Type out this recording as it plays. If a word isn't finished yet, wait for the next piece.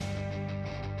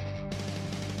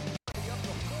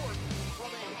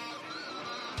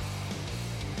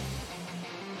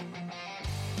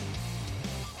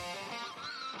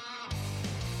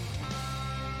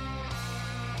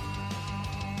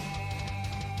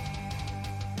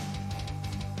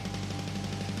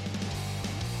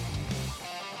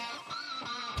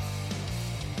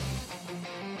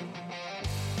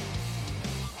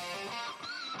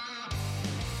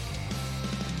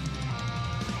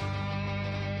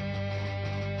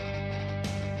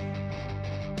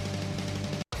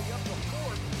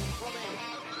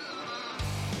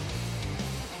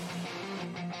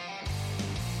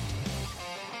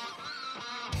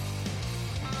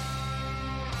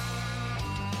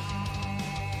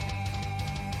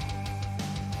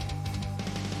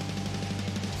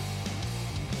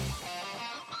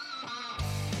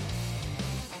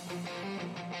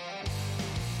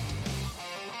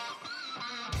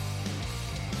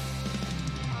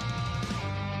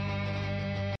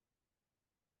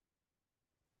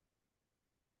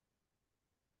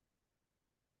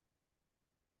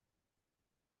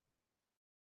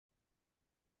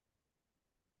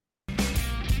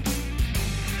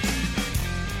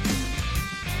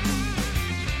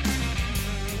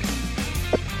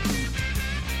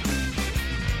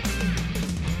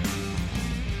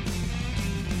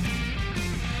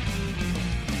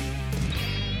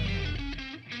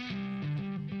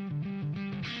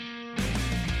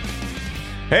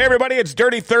Hey, everybody, it's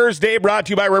Dirty Thursday, brought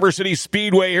to you by River City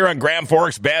Speedway here on Grand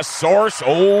Forks' best source.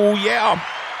 Oh, yeah.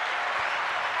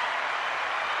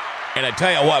 And I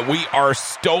tell you what, we are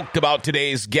stoked about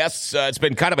today's guests. It's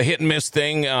been kind of a hit and miss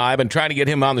thing. I've been trying to get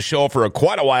him on the show for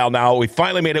quite a while now. We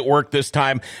finally made it work this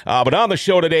time. But on the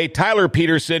show today, Tyler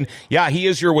Peterson. Yeah, he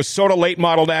is your Wissota late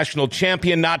model national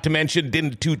champion, not to mention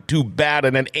didn't do too bad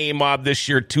in an A-mod this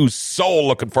year, too. So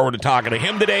looking forward to talking to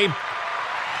him today.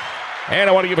 And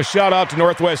I want to give a shout out to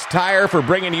Northwest Tire for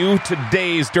bringing you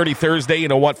today's Dirty Thursday. You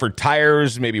know what? For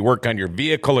tires, maybe work on your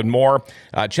vehicle and more.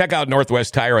 Check out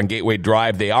Northwest Tire on Gateway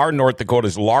Drive. They are North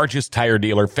Dakota's largest tire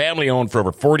dealer, family owned for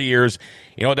over 40 years.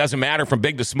 You know, it doesn't matter from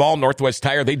big to small. Northwest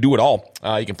Tire, they do it all.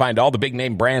 You can find all the big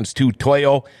name brands too.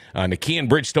 Toyo, Nakian,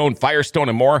 Bridgestone, Firestone,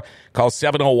 and more. Call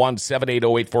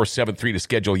 701-780-8473 to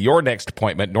schedule your next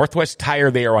appointment. Northwest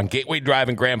Tire, they are on Gateway Drive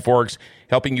in Grand Forks,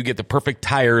 helping you get the perfect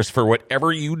tires for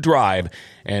whatever you drive.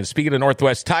 And speaking of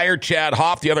Northwest Tire, Chad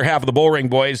Hoff, the other half of the Bullring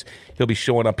Boys, he'll be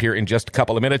showing up here in just a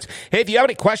couple of minutes. Hey, if you have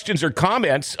any questions or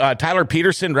comments, Tyler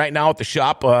Peterson right now at the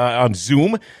shop on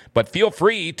Zoom, but feel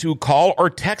free to call or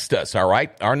text us, all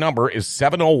right? Our number is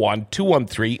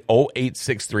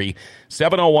 701-213-0863,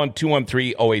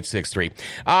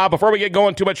 701-213-0863. Before we get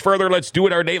going too much further, let's do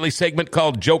it, our daily segment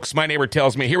called Jokes My Neighbor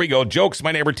Tells Me. Here we go. Jokes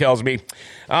My Neighbor Tells Me.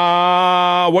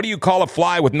 What do you call a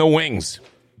fly with no wings?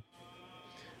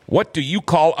 What do you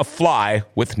call a fly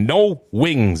with no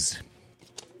wings?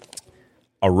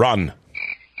 A run.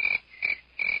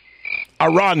 A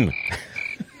run.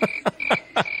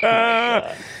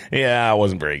 Yeah, it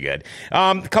wasn't very good.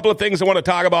 A couple of things I want to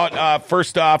talk about.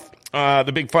 First off,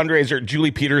 the big fundraiser,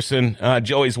 Julie Peterson,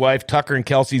 Joey's wife, Tucker and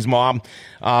Kelsey's mom.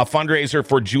 Fundraiser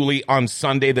for Julie on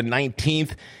Sunday the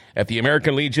 19th at the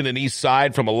American Legion in East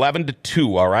Side from 11 to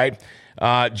 2, all right?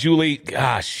 Julie,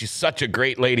 gosh, she's such a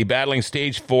great lady, battling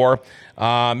stage 4,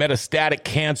 metastatic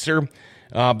cancer.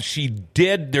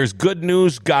 There's good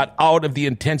news, got out of the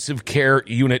intensive care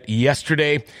unit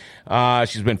yesterday.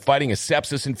 She's been fighting a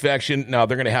sepsis infection. Now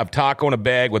they're going to have taco in a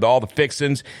bag with all the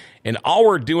fixins. And all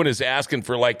we're doing is asking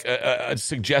for like a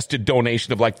suggested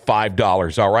donation of like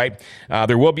 $5, all right?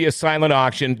 There will be a silent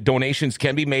auction. Donations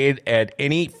can be made at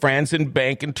any Franzen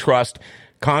Bank and Trust.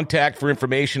 Contact for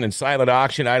information and silent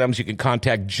auction items. You can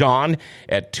contact John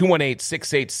at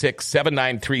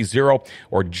 218-686-7930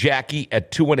 or Jackie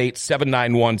at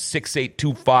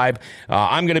 218-791-6825.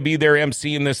 I'm going to be there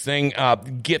emceeing this thing.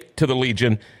 Get to the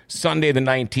Legion Sunday the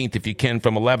 19th if you can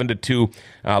from 11 to 2.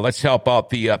 Let's help out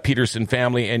the Peterson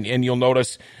family. And you'll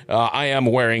notice I am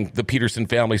wearing the Peterson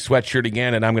family sweatshirt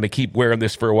again, and I'm going to keep wearing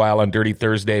this for a while on Dirty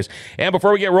Thursdays. And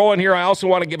before we get rolling here, I also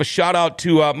want to give a shout out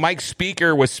to Mike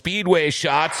Speaker with Speedway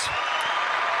Shots.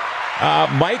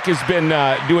 Mike has been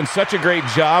doing such a great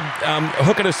job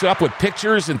hooking us up with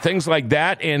pictures and things like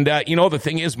that. And, the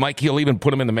thing is, Mike, he'll even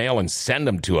put them in the mail and send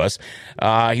them to us.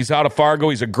 He's out of Fargo.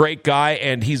 He's a great guy,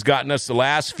 and he's gotten us the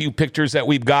last few pictures that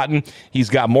we've gotten.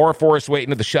 He's got more for us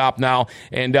waiting at the shop now,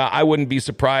 and I wouldn't be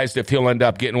surprised if he'll end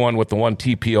up getting one with the one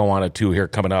TPO on it, too, here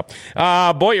coming up.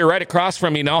 Boy, you're right across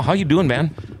from me now. How you doing,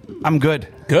 man? I'm good.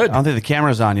 Good. I don't think the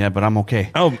camera's on yet, but I'm okay.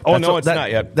 No, it's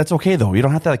not yet. That's okay, though. You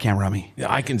don't have to have the camera on me.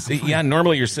 Yeah, I can see. Yeah,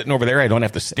 normally you're sitting over there. I don't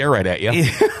have to stare right at you.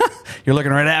 You're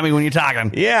looking right at me when you're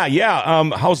talking. Yeah.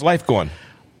 How's life going?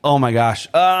 Oh, my gosh.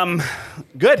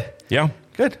 Good. Yeah?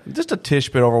 Good. Just a tish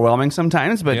bit overwhelming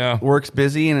sometimes, but Yeah. Work's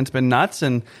busy, and it's been nuts,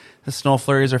 and the snow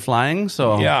flurries are flying.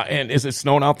 So Yeah, and is it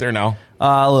snowing out there now?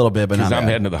 A little bit, but not Because I'm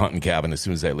bad. heading to the hunting cabin as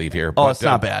soon as I leave here. Oh, it's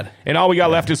not bad. And all we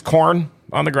got left is corn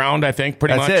on the ground, I think,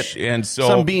 pretty That's much. it. And so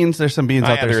some beans. There's some beans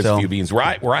out there there's still. a few beans. Where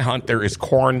I hunt, there is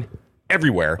corn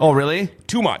everywhere. Oh, really?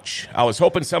 Too much. I was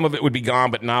hoping some of it would be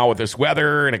gone, but now with this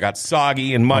weather and it got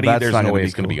soggy and muddy, Well, that's there's not no gonna way be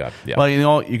it's going to be cool. gone. Yeah.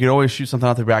 Well, you could always shoot something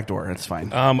out the back door. It's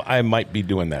fine. I might be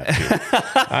doing that too.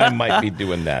 I might be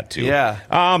doing that too. Yeah.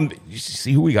 You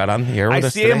see who we got on the air with I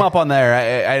us see today? him up on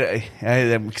there.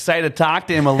 I'm excited to talk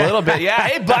to him a little bit. Yeah,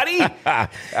 hey, buddy.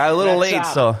 A little late,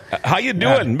 so. How you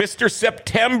doing, Mr.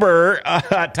 September?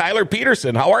 Tyler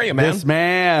Peterson, how are you, man? This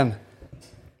man.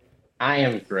 I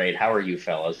am great. How are you,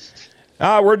 fellas?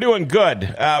 We're doing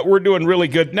good. We're doing really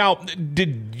good. Now,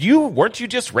 weren't you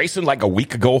just racing like a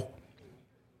week ago?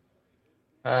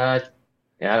 I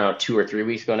don't know, 2 or 3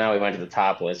 weeks ago now, we went to the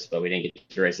topless, but we didn't get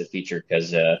to race the feature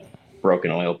because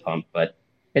broken oil pump, but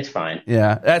it's fine.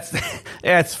 Yeah,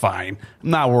 that's fine. I'm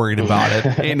not worried about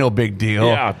it. Ain't no big deal.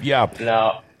 Yeah.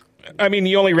 No. I mean,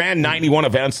 you only ran 91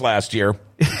 events last year.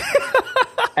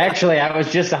 Actually, I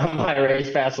was just on my race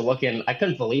pass looking. I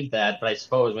couldn't believe that, but I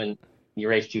suppose when you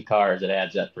race 2 cars, it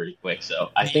adds up pretty quick. So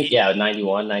I think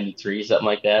 91, 93, something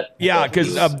like that. Yeah,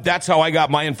 because that's how I got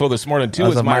my info this morning too.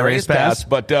 Is my race pass.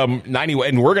 But 90,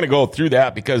 and we're going to go through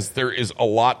that because there is a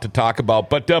lot to talk about.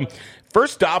 But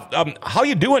first off, how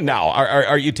you doing now?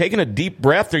 Are you taking a deep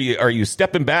breath? Are you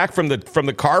stepping back from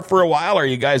the car for a while? Or are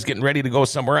you guys getting ready to go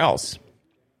somewhere else?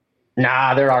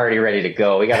 Nah, they're already ready to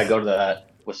go. We got to go to the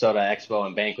Wissota Expo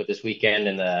and Banquet this weekend,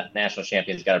 and the national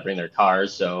champions got to bring their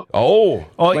cars. So,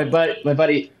 my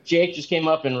buddy Jake just came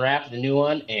up and wrapped the new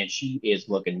one, and she is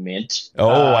looking mint.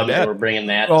 I bet. So we're bringing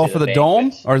that. For the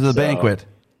dome or the banquet?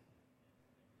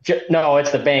 No,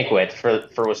 it's the banquet for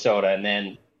Wissota, and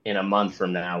then in a month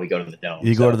from now we go to the dome.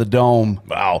 You go to the dome.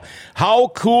 Wow, how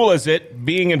cool is it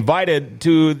being invited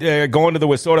to going to the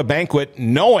Wissota banquet,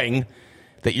 knowing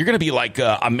that you're going to be like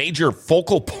a major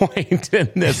focal point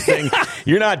in this thing?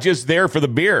 You're not just there for the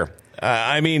beer.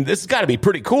 I mean, this has got to be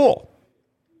pretty cool.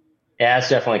 Yeah, it's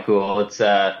definitely cool. It's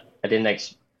I didn't like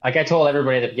I told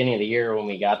everybody at the beginning of the year when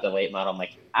we got the late model, I'm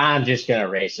like, I'm just going to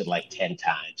race it like 10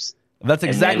 times. That's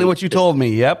exactly what you told me.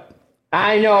 Yep.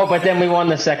 I know, but then we won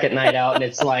the second night out, and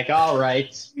it's like, all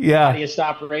right, yeah, how do you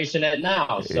stop racing it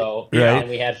now? So right. And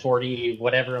we had 40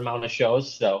 whatever amount of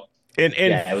shows, so. And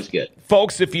yeah, it was good.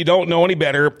 Folks, if you don't know any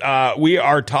better, we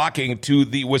are talking to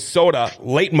the Wissota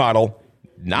late model,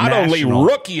 not only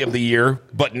rookie of the year,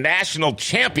 but national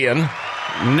champion.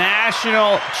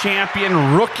 National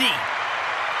champion rookie.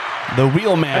 The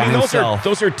wheelman himself.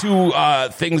 Those are two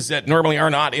things that normally are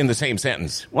not in the same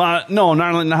sentence. Well, no,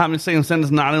 not only not in the same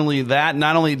sentence. Not only that,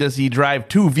 not only does he drive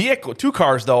two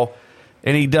cars, though,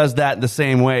 and he does that the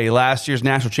same way. Last year's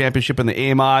national championship in the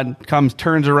A-Mod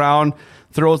turns around,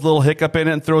 throws a little hiccup in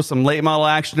it, and throws some late model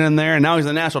action in there, and now he's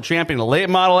the national champion of late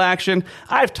model action.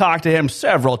 I've talked to him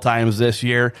several times this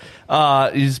year.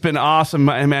 He's been awesome,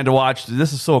 man, to watch.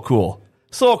 This is so cool.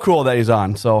 So cool that he's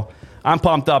on. So I'm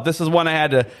pumped up. This is one I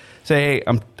had to say, hey,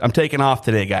 I'm taking off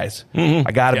today, guys. Mm-hmm.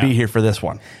 I got to be here for this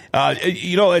one.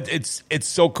 It's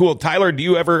so cool. Tyler, do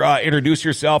you ever introduce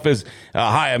yourself as,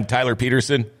 hi, I'm Tyler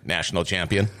Peterson, national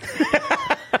champion?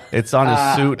 It's on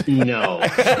his suit. No.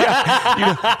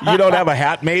 You don't have a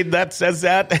hat made that says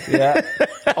that? Yeah.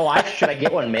 Should I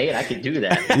get one made? I could do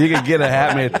that. You could get a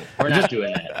hat made. We're not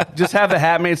doing that. Just have the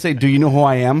hat made say, do you know who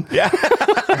I am? Yeah.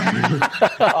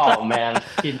 Oh, man.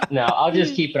 No, I'll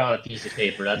just keep it on a piece of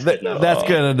paper. That's good enough. That's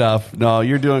good enough. No,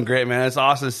 you're doing great, man. It's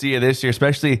awesome to see you this year,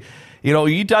 especially,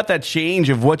 you got that change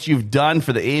of what you've done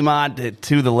for the A-Mod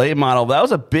to the late model. That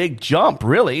was a big jump,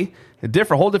 really.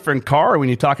 Whole different car when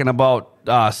you're talking about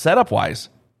setup-wise.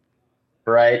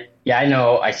 Right. Yeah, I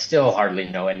know. I still hardly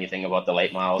know anything about the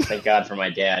late models. Thank God for my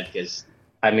dad, because,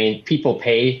 people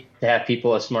pay to have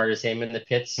people as smart as him in the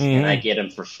pits, and I get them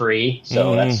for free.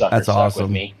 So that's awesome. Stuck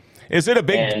with me. Is it a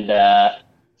big... And,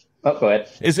 go ahead.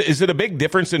 Is it a big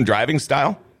difference in driving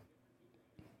style?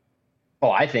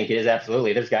 Oh, I think it is,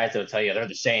 absolutely. There's guys that will tell you they're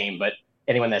the same, but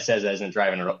anyone that says that isn't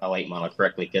driving a late model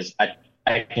correctly, because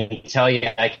I can tell you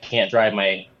I can't drive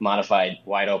my modified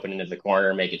wide open into the corner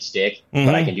and make it stick,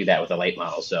 but I can do that with a late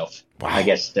model. So I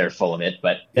guess they're full of it.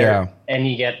 But and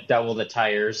you get double the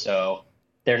tires, so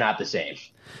they're not the same.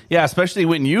 Yeah, especially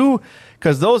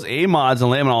because those A-Mods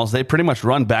and late models, they pretty much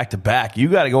run back to back. You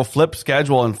got to go flip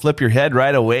schedule and flip your head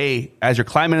right away as you're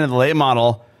climbing into the late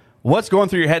model. What's going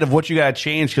through your head of what you got to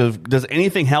change? Because does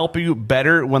anything help you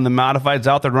better when the modified's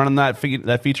out there running that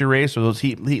feature race or those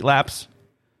heat laps?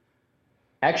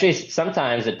 Actually,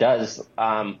 sometimes it does.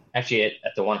 Actually,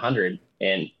 at the 100,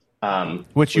 and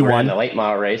which you won in the late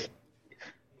model race.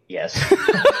 Yes.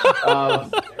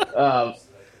 I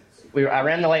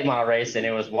ran the late model race, and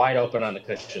it was wide open on the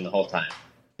cushion the whole time.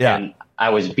 Yeah. And I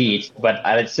was beat, but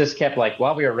I just kept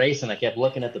while we were racing, I kept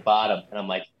looking at the bottom, and I'm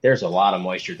like, there's a lot of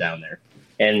moisture down there.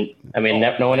 And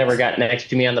no one ever got next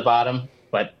to me on the bottom,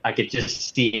 but I could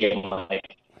just see him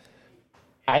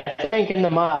I think in the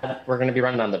mod, we're going to be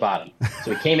running on the bottom.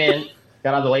 So we came in,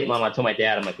 got on the late model. I told my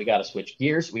dad, I'm like, we got to switch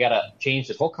gears. We got to change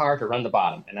this whole car to run the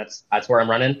bottom. And that's where I'm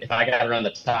running. If I got to run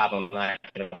the top, I'm not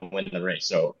going to win the race.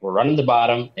 So we're running the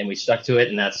bottom, and we stuck to it.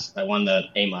 And I won the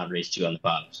A-Mod race too on the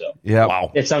bottom. So yeah,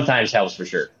 wow. It sometimes helps for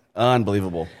sure.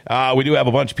 Unbelievable. We do have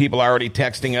a bunch of people already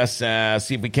texting us.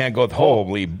 See if we can't go with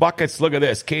holy buckets. Look at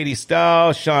this. Katie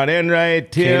Stow, Sean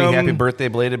Enright, Tim. Katie, happy birthday,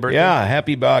 belated birthday. Yeah,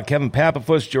 happy Kevin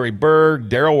Papafuss, Jory Berg,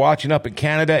 Daryl watching up in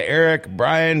Canada, Eric,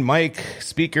 Brian, Mike,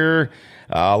 Speaker,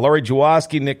 Lori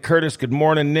Jawoski, Nick Curtis. Good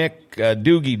morning, Nick.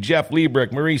 Doogie, Jeff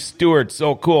Liebrick, Marie Stewart.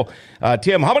 So cool.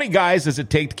 Tim, how many guys does it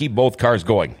take to keep both cars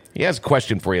going? He has a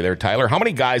question for you there, Tyler. How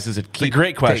many guys does it keep?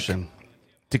 Great question.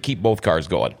 To keep both cars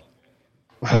going?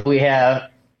 We have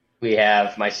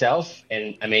myself,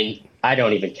 and I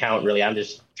don't even count really. I'm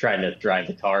just trying to drive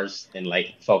the cars and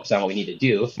like focus on what we need to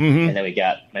do. Mm-hmm. And then we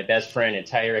got my best friend and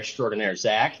tire extraordinaire,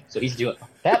 Zach. So he's doing,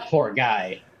 that poor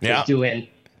guy is doing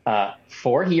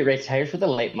 4 heat race tires for the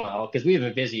late model because we've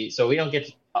been busy. So we don't get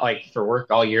to, like for work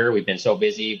all year. We've been so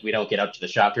busy. We don't get up to the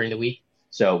shop during the week.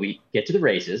 So we get to the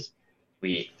races.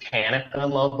 We panic and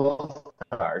unload both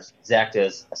cars. Zach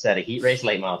does a set of heat race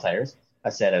late model tires,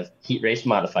 a set of heat race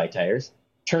modified tires.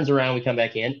 Turns around, we come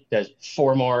back in, does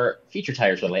 4 more feature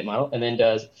tires for the late model, and then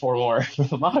does 4 more for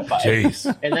the modified.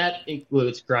 Jeez. And that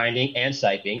includes grinding and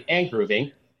siping and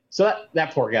grooving. So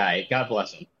that poor guy, God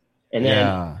bless him. And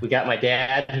then we got my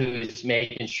dad who's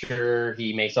making sure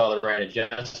he makes all the right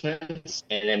adjustments.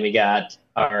 And then we got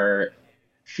our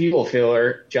fuel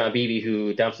filler, John Beebe,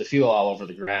 who dumps the fuel all over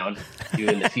the ground,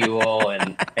 doing the fuel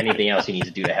and anything else he needs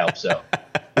to do to help. So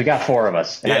we got 4 of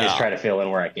us, and I just try to fill in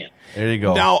where I can. There you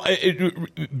go. Now,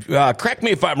 correct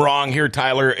me if I'm wrong here,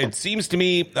 Tyler. It seems to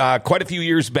me quite a few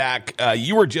years back,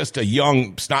 you were just a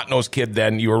young, snot-nosed kid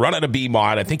then. You were running a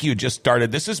B-mod. I think you had just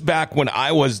started. This is back when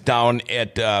I was down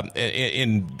at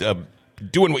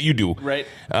doing what you do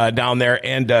down there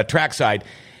and trackside.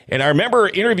 And I remember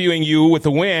interviewing you with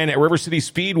the win at River City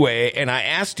Speedway, and I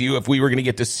asked you if we were going to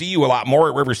get to see you a lot more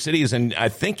at River Cities, and I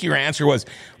think your answer was,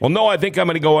 well, no, I think I'm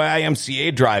going to go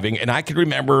IMCA driving, and I can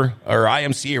remember, or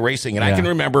IMCA racing, and I can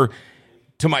remember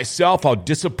to myself how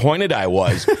disappointed I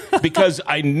was because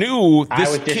I knew this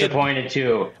I was disappointed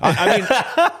too. I mean,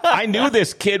 I knew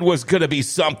this kid was going to be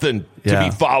something to be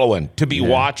following, to be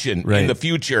watching in the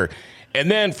future,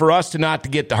 and then for us to not to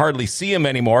get to hardly see him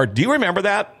anymore. Do you remember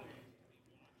that?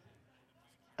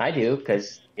 I do,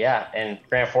 because, and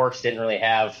Grand Forks didn't really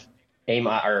have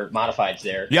or modifieds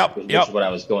there, which is what I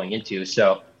was going into.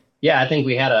 So, I think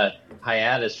we had a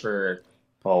hiatus for,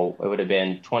 it would have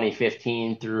been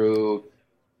 2015 through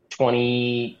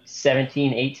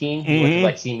 2017, 18. You wouldn't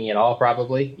like see me at all,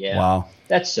 probably. Yeah. Wow.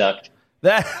 That sucked.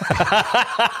 Well,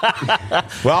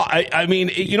 I mean,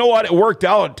 you know what? It worked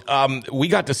out. We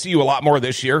got to see you a lot more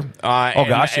this year.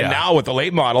 And now with the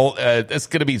late model, that's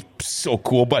going to be so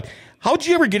cool. But how'd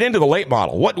you ever get into the late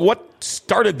model? What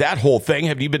started that whole thing?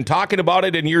 Have you been talking about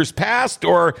it in years past,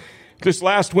 or this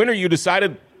last winter you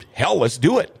decided, hell, let's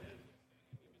do it?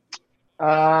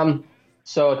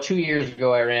 So 2 years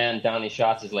ago, I ran Donnie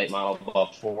Schatz's late model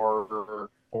about 4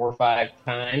 or 5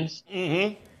 times.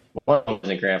 Mm-hmm. One of them was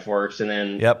in Grand Forks, and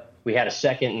then we had a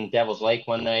second in Devil's Lake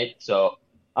one night. So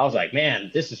I was like,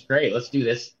 man, this is great. Let's do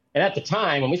this. And at the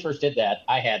time, when we first did that,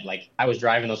 I was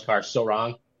driving those cars so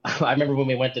wrong. I remember when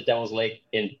we went to Devil's Lake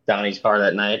in Donnie's car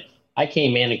that night, I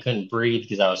came in and couldn't breathe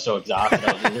because I was so exhausted.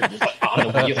 I was just like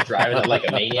on the wheel driving it like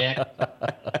a maniac.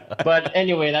 But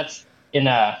anyway, that's in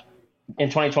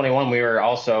 2021, we were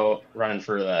also running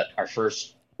for our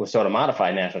first Wissota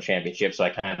Modified National Championship. So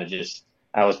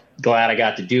I was glad I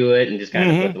got to do it and just kind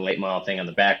of put the late model thing on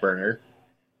the back burner.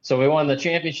 So we won the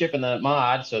championship in the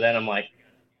mod. So then I'm like,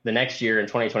 the next year in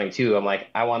 2022, I'm like,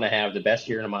 I want to have the best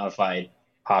year in a modified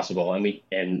possible.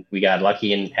 And we got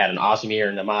lucky and had an awesome year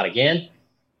in the mod again.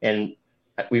 And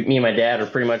me and my dad were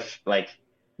pretty much like,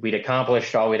 we'd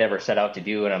accomplished all we'd ever set out to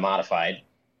do in a modified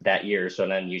that year. So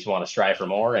then you just want to strive for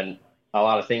more. And a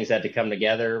lot of things had to come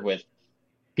together with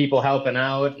people helping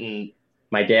out and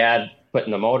my dad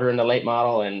putting the motor in the late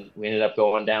model. And we ended up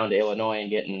going down to Illinois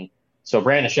and so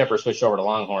Brandon Shepard switched over to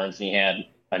Longhorns and he had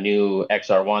a new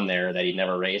XR1 there that he'd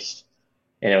never raced.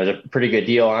 And it was a pretty good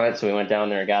deal on it. So we went down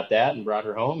there and got that and brought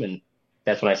her home. And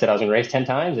that's when I said I was going to race 10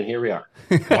 times. And here we are.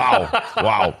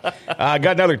 Wow. I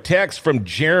got another text from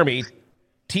Jeremy.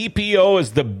 TPO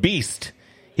is the beast.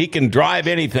 He can drive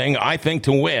anything, I think,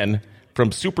 to win.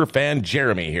 From superfan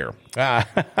Jeremy here.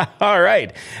 All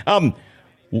right.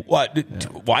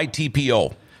 Why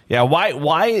TPO? Yeah,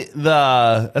 why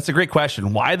that's a great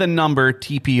question. Why the number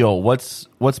TPO?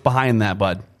 What's behind that,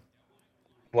 bud?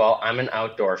 Well, I'm an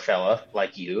outdoor fella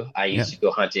like you. I used to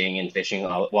go hunting and fishing.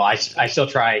 I still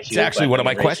try to. It's actually one of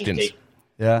my questions.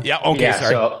 Yeah. Okay.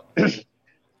 Sorry. So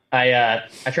I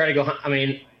try to go hunt. I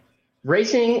mean,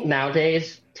 racing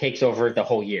nowadays takes over the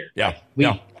whole year. Yeah.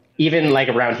 Even like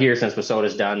around here, since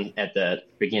Wissota's done at the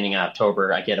beginning of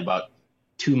October, I get about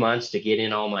 2 months to get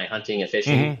in all my hunting and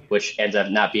fishing, which ends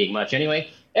up not being much anyway.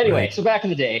 So back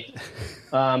in the day,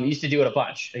 I used to do it a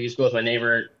bunch. I used to go with my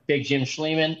neighbor, Big Jim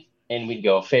Schleeman, and we'd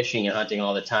go fishing and hunting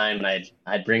all the time. And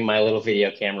I'd bring my little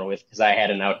video camera with because I had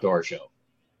an outdoor show.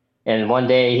 And one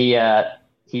day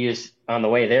he was on the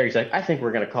way there. He's like, I think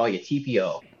we're going to call you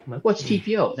TPO. I'm like, what's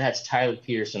TPO? That's Tyler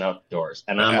Peterson Outdoors.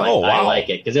 And I'm like, I like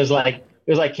it because it was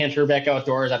like Kent Herbeck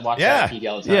Outdoors. I'd watch that on TV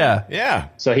all the time. Yeah.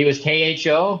 So he was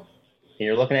KHO, and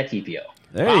you're looking at TPO.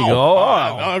 There you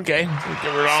go. Okay. Give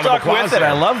her a round of Stuck applause with it. there.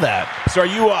 I love that. So are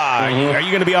you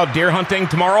going to be out deer hunting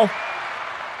tomorrow?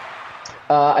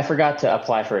 I forgot to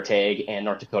apply for a tag, and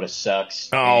North Dakota sucks.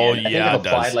 Oh, and I think yeah, I've it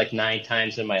applied does. like 9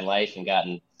 times in my life and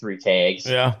gotten 3 tags.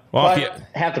 Yeah. Well, But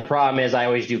half the problem is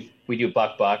we do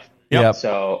buck. Yep.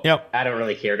 So Yep. I don't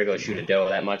really care to go shoot a doe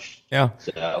that much. Yeah.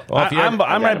 So Well, if you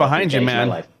I'm right behind you,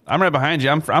 man. I'm right behind you.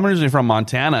 I'm originally from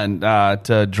Montana, and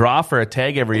to draw for a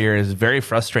tag every year is very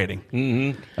frustrating.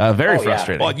 Mm-hmm. Very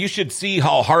frustrating. Well, you should see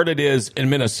how hard it is in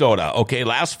Minnesota. Okay,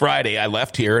 last Friday I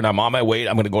left here and I'm on my way.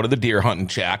 I'm going to go to the deer hunting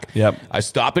shack. Yep. I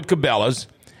stop at Cabela's.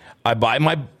 I buy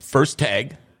my first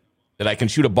tag that I can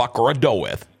shoot a buck or a doe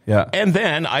with. Yeah. And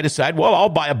then I decide, well, I'll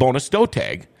buy a bonus doe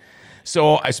tag.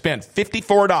 So I spent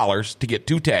 $54 to get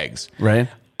 2 tags. Right.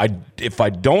 If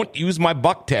I don't use my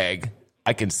buck tag,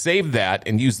 I can save that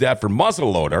and use that for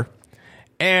muzzle loader,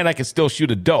 and I can still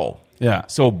shoot a doe. Yeah.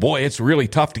 So, boy, it's really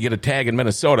tough to get a tag in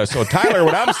Minnesota. So, Tyler,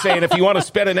 what I'm saying, if you want to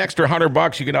spend an extra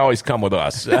 $100, you can always come with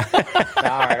us. All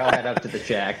right, I'll head up to the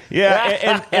shack.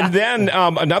 Yeah, and then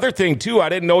another thing, too, I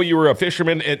didn't know you were a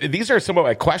fisherman. These are some of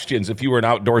my questions if you were an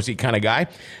outdoorsy kind of guy.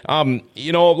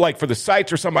 Like for the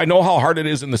sites or something, I know how hard it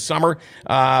is in the summer,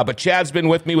 but Chad's been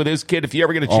with me with his kid. If you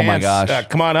ever get a Oh, my chance, gosh.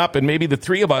 come on up, and maybe the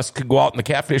 3 of us could go out in the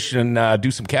catfish and do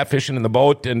some catfishing in the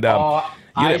boat, and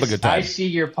you'd have a good time. I see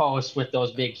your posts with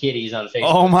those big kitties on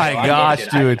Facebook. Oh, my gosh,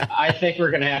 dude. I think we're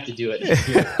going to have to do it this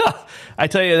year. I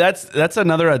tell you, that's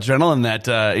another adrenaline that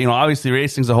obviously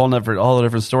racing's a whole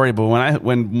different story. But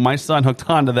when my son hooked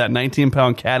onto that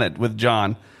 19-pound cat with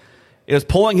John, it was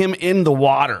pulling him in the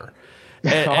water.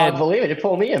 I believe it. It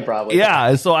pulled me in probably. Yeah,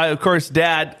 and so of course,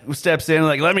 Dad steps in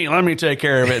like, let me take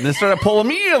care of it, and then started pulling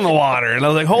me in the water, and I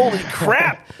was like, holy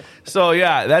crap. So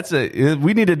yeah,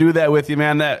 we need to do that with you,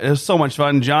 man. That is so much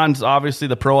fun. John's obviously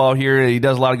the pro out here. He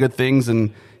does a lot of good things,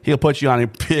 and he'll put you on a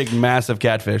big, massive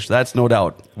catfish. That's no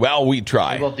doubt. Well, we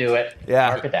try. We'll do it. Yeah.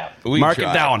 Mark it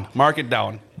down. Mark it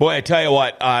down. Boy, I tell you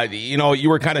what, you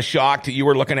were kind of shocked. You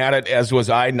were looking at it, as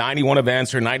was I, 91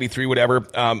 events or 93, whatever.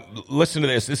 Listen to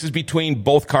this. This is between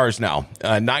both cars now.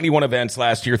 91 events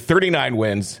last year, 39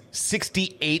 wins,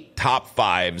 68 top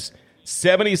 5s,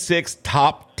 76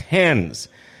 top 10s.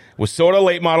 Wissota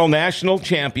Late Model National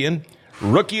Champion,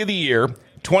 Rookie of the Year,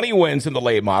 20 wins in the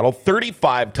late model,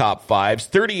 35 top 5s,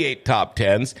 38 top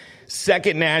 10s.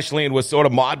 Second nationally in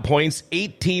Wissota mod points,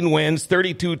 18 wins,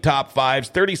 32 top 5s,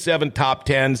 37 top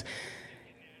 10s.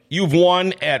 You've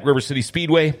won at River City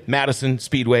Speedway, Madison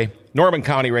Speedway, Norman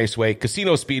County Raceway,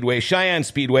 Casino Speedway, Cheyenne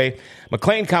Speedway,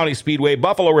 McLean County Speedway,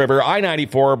 Buffalo River,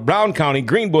 I-94, Brown County,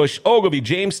 Greenbush, Ogilvy,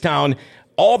 Jamestown.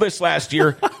 All this last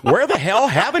year. Where the hell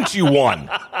haven't you won?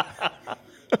 I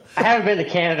haven't been to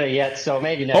Canada yet, so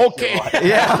maybe next year.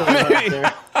 Yeah, maybe.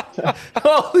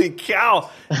 Holy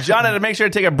cow. John had to make sure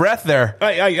to take a breath there.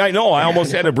 I know. I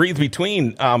almost had to breathe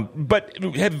between. But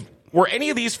were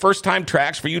any of these first-time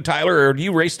tracks for you, Tyler, or have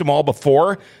you raced them all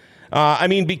before?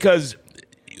 Because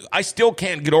I still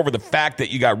can't get over the fact that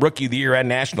you got Rookie of the Year and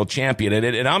National Champion,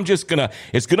 and I'm just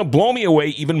it's gonna blow me away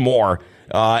even more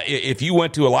if you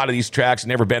went to a lot of these tracks and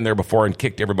never been there before and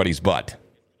kicked everybody's butt.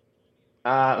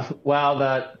 Well,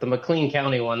 the McLean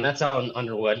County one, that's out in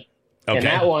Underwood. Okay. And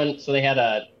that one, so they had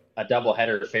a double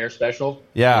header fair special.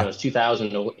 Yeah. And it was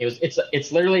 2,000.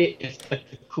 It's literally the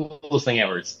coolest thing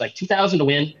ever. It's like 2,000 to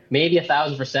win, maybe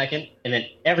 1,000 for second, and then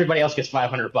everybody else gets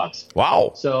 $500.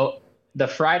 Wow. So the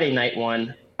Friday night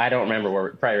one, I don't remember where,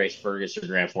 probably raced Fergus or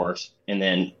Grand Forks. And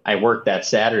then I worked that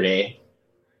Saturday,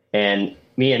 and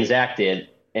me and Zach did,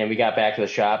 and we got back to the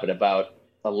shop at about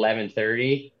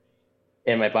 11:30.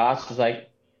 And my boss was like,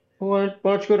 why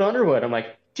don't you go to Underwood? I'm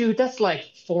like, dude, that's like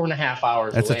 4.5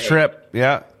 hours That's away. a trip.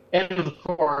 Yeah. And of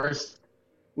course,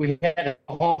 we had to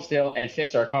go home still and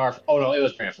fix our car. Oh, no, it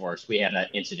was Grand Forks. We had an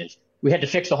incident. We had to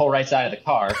fix the whole right side of the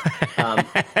car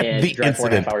and The drive 4.5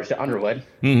 incident. hours to Underwood.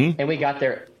 Mm-hmm. And we got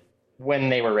there when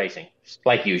they were racing.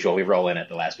 Like usual, we roll in at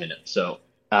the last minute. So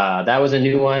that was a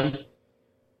new one.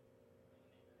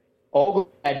 Oh,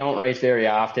 I don't race very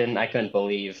often. I couldn't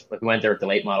believe we went there at the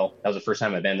late model. That was the first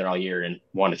time I've been there all year and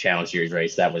won a Challenge Series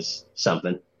race. That was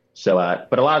something. So,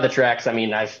 but a lot of the tracks, I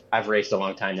mean, I've raced a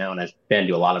long time now and I've been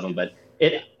to a lot of them, but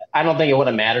I don't think it would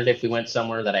have mattered if we went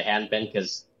somewhere that I hadn't been,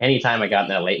 because anytime I got in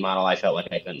that late model, I felt like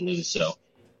I couldn't lose. So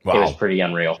Wow. It was pretty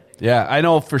unreal. Yeah, I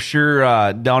know for sure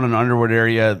down in the Underwood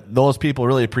area, those people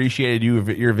really appreciated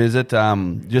your visit,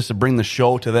 just to bring the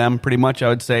show to them, pretty much, I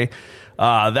would say.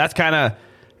 That's kind of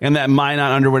in that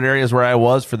Minot Underwood areas where I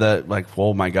was for the, like,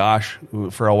 oh my gosh,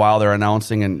 for a while they're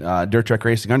announcing, and Dirt Track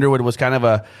Racing Underwood was kind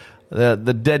of the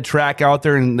dead track out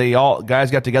there, and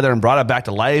guys got together and brought it back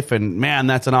to life. And man,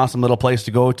 that's an awesome little place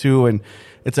to go to, and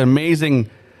it's amazing.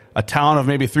 A town of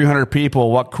maybe 300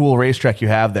 people. What cool racetrack you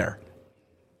have there.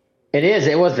 It is.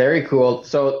 It was very cool.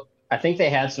 So I think they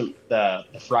had the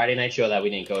Friday night show that we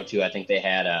didn't go to. I think they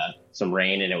had some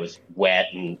rain and it was wet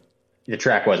and the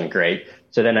track wasn't great.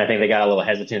 So then I think they got a little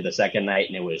hesitant the second night,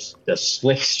 and it was the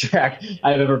slickest track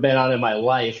I've ever been on in my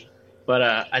life. But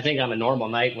I think on a normal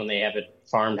night when they have it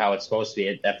farmed how it's supposed to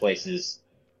be, that place is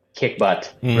kick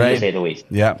butt, to say the least.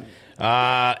 Yeah.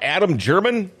 Adam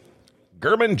German,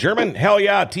 hell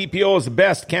yeah, TPO is the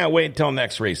best. Can't wait until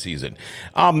next race season.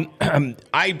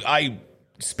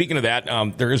 Speaking of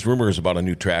that, there is rumors about a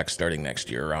new track starting next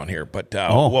year around here, but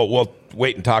we'll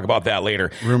wait and talk about that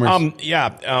later. Rumors.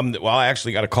 Well, I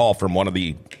actually got a call from one of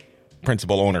the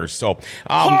principal owners. So,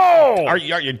 are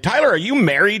you Tyler? Are you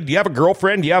married? Do you have a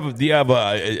girlfriend? Do you have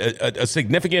a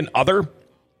significant other?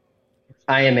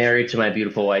 I am married to my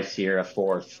beautiful wife, Sierra,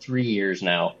 for 3 years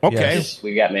now. Okay. Yes.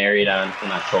 We got married in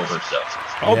October, so.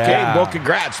 Okay, well,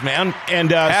 congrats, man.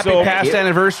 And happy past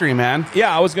anniversary, man.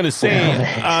 Yeah, I was going to say.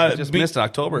 Just missed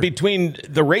October. Between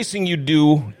the racing you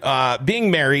do,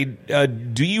 being married,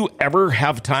 do you ever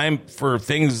have time for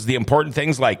the important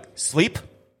things like sleep?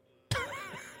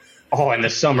 Oh, in the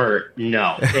summer,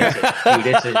 no.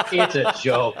 It's a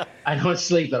joke. I don't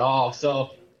sleep at all,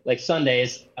 so... Like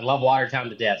Sundays, I love Watertown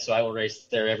to death, so I will race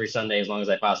there every Sunday as long as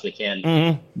I possibly can.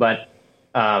 Mm-hmm. But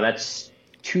that's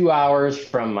 2 hours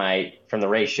from the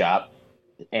race shop,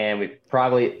 and we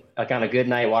probably, like on a good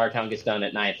night, Watertown gets done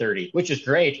at 9:30, which is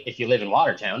great if you live in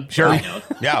Watertown. Sure,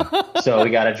 yeah. So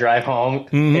we got to drive home.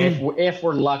 Mm-hmm. If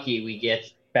we're lucky, we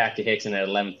get back to Hickson at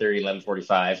 11:30,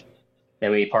 11:45.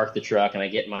 Then we park the truck, and I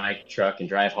get in my truck and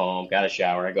drive home. Got a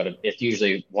shower. It's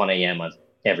usually 1 a.m. on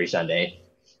every Sunday.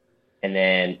 And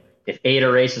then if 8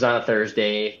 races on a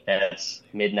Thursday, that's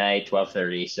midnight,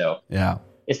 12:30. So yeah,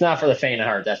 it's not for the faint of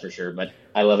heart, that's for sure. But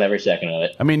I love every second of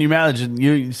it. I mean, you imagine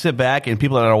you sit back, and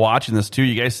people that are watching this too,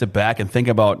 you guys sit back and think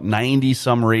about 90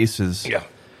 some races. Yeah,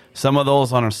 some of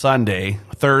those on a Sunday,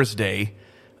 Thursday.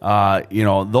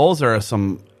 Those are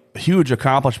some huge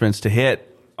accomplishments to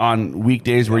hit on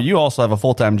weekdays where you also have a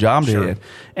full-time job to hit.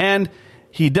 And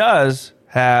he does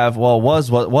have was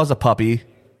a puppy,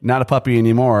 not a puppy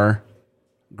anymore.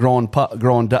 Grown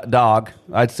dog.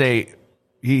 I'd say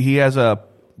he has a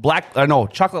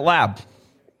chocolate lab.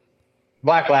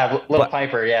 Black lab, little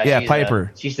Piper. Yeah,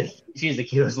 Piper. She's the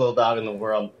cutest little dog in the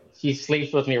world. She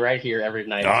sleeps with me right here every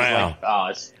night.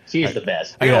 She's the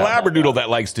best. I got a Labradoodle that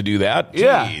likes to do that.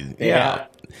 Yeah.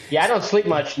 Yeah, I don't sleep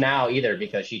much now either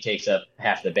because she takes up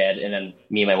half the bed, and then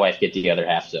me and my wife get the other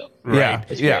half. So right,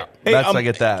 yeah. Hey, I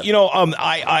get that.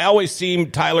 I always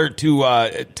seem, Tyler,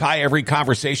 to tie every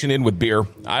conversation in with beer.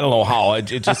 I don't know how.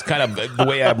 It's just kind of the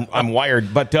way I'm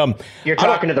wired. But you're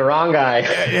talking to the wrong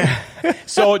guy.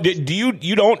 So do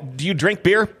you drink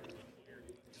beer?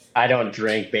 I don't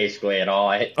drink basically at all.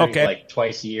 I drink like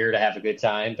twice a year to have a good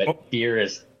time, but beer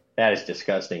that is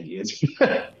disgusting, dude.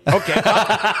 Okay.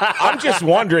 I'm just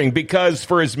wondering, because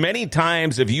for as many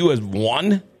times as you have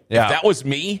won, if that was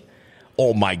me,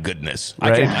 oh my goodness.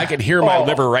 Right? I can hear my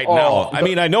liver right now. I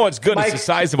mean, I know it's good. It's the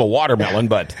size of a watermelon,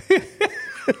 but...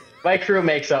 My crew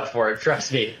makes up for it,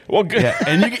 trust me. Well, good. Yeah,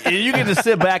 and you get to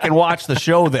sit back and watch the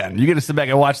show then. You get to sit back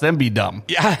and watch them be dumb.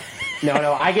 Yeah.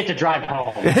 No, I get to drive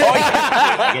home.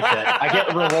 I get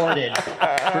rewarded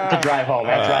to drive home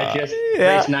after I just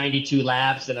raced 92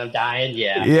 laps and I'm dying.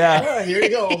 Yeah. Here you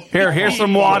go. Here's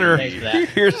some water.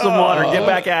 Here's some water. Get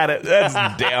back at it. That's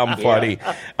damn funny.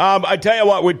 I tell you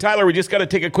what, Tyler, we just got to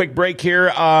take a quick break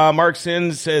here. Mark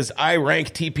Sins says, I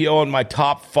rank TPO in my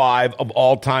top 5 of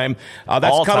all time.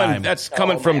 That's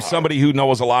coming from somebody who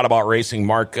knows a lot about racing.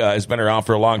 Mark has been around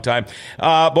for a long time.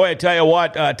 Boy, I tell you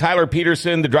what, Tyler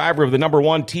Peterson, the driver of the number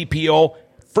 1 TPO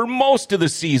for most of the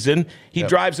season. He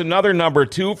drives another number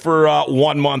 2 for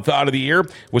 1 month out of the year.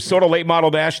 Wissota Late Model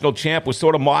National Champ,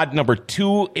 Wissota Mod number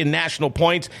 2 in national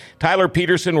points. Tyler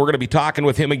Peterson, we're going to be talking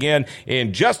with him again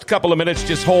in just a couple of minutes.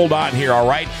 Just hold on here, all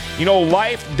right?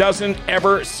 Life doesn't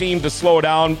ever seem to slow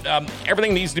down.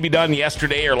 Everything needs to be done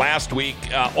yesterday or last week.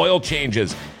 Oil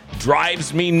changes.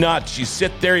 Drives me nuts. You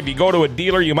sit there. If you go to a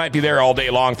dealer, you might be there all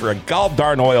day long for a god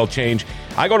darn oil change.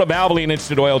 I go to Valvoline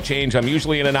Instant Oil Change. I'm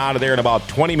usually in and out of there in about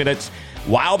 20 minutes.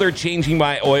 While they're changing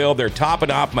my oil, they're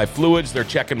topping off my fluids. They're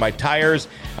checking my tires,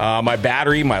 my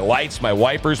battery, my lights, my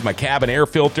wipers, my cabin air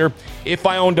filter. If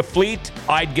I owned a fleet,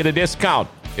 I'd get a discount.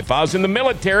 If I was in the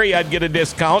military, I'd get a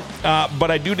discount. But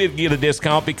I did get a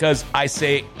discount because I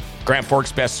say Grand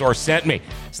Forks Best Source sent me.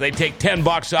 So they take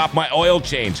 $10 off my oil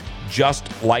change.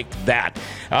 just like that.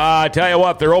 I tell you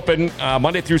what, they're open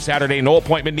Monday through Saturday. No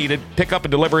appointment needed. Pickup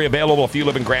and delivery available if you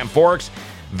live in Grand Forks.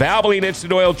 Valvoline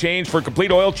Instant Oil Change for complete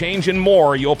oil change and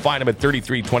more. You'll find them at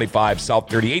 3325 South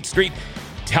 38th Street.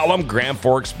 Tell them Grand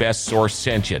Forks Best Source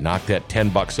sent you. Knock that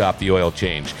 $10 off the oil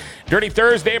change. Dirty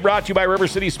Thursday brought to you by River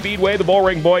City Speedway. The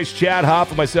Bullring Boys, Chad Hoff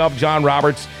and myself, John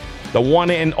Roberts. The one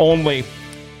and only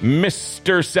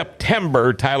Mr.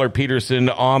 September, Tyler Peterson,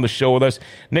 on the show with us.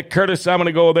 Nick Curtis, I'm going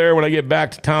to go there when I get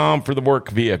back to town for the work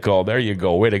vehicle. There you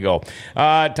go. Way to go.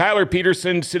 Tyler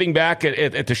Peterson sitting back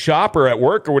at the shop or at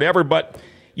work or whatever. But,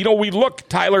 you know, we look,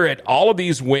 Tyler, at all of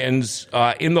these wins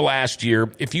in the last year.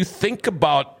 If you think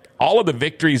about all of the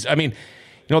victories, I mean,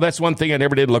 you know, that's one thing I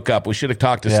never did look up. We should have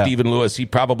talked to Stephen Lewis. He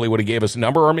probably would have gave us a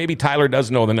number, or maybe Tyler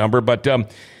does know the number. But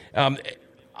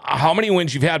how many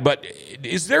wins you've had? But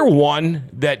is there one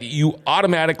that you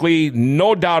automatically,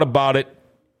 no doubt about it,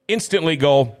 instantly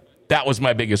go, that was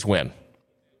my biggest win?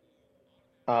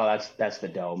 Oh, that's the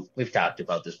Dome. We've talked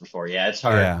about this before. Yeah, it's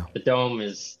hard. Yeah. The Dome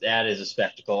is a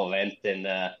spectacle event,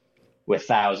 and with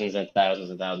thousands and thousands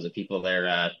and thousands of people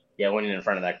there, winning in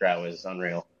front of that crowd was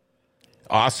unreal.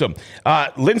 Awesome.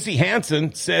 Lindsey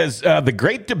Hansen says, the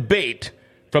great debate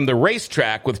from the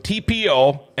racetrack with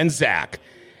TPO and Zach.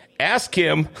 Ask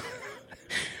him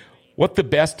what the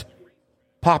best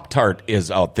Pop-Tart is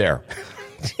out there.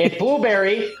 It's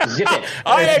blueberry, zip it.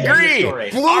 I agree.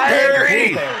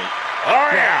 Blueberry. Oh,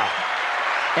 yeah.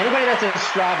 Anybody that says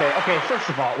strawberry. Okay, first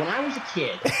of all, when I was a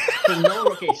kid,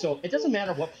 so it doesn't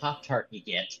matter what Pop-Tart you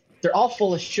get. They're all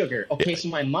full of sugar. Okay, so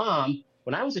my mom,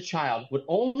 when I was a child, would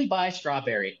only buy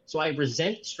strawberry, so I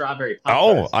resent strawberry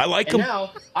Pop-Tarts. Oh, I like them. And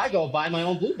now I go buy my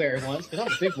own blueberry ones because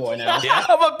I'm a big boy now. Yeah,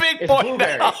 I'm a big boy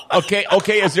now. Okay.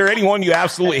 Is there anyone you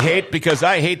absolutely hate? Because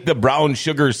I hate the brown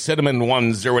sugar cinnamon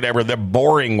ones or whatever, the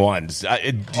boring ones.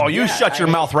 Shut your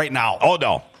mouth right now. Oh,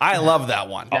 no. I love that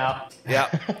one. No. Yeah.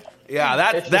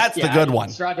 Yeah, that's the good one.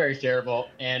 Strawberry's terrible.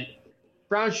 And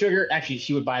brown sugar, actually,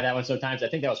 she would buy that one sometimes. I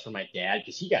think that was for my dad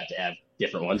because he got to have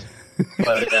different ones.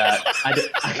 But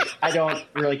I don't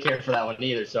really care for that one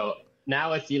either. So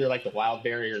now it's either like the wild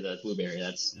berry or the blueberry.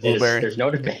 There's no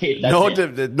debate.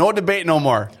 No debate no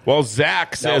more. Well,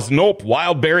 Zach says, nope,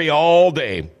 wild berry all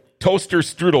day. Toaster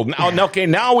strudel.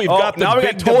 Now we've got the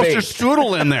big toaster debate.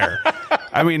 Strudel in there.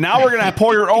 I mean, now we're going to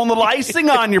pour your own little icing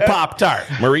on your Pop-Tart.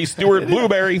 Marie Stewart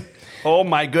blueberry. Oh,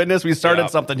 my goodness. We started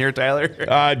something here,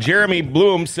 Tyler. Jeremy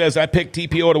Bloom says, I picked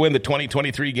TPO to win the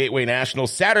 2023 Gateway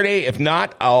Nationals Saturday. If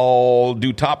not, I'll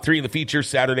do top 3 in the feature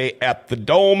Saturday at the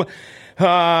Dome.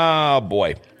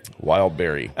 Boy. Wild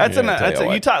berry.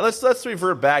 Let's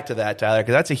revert back to that, Tyler,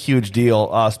 because that's a huge deal,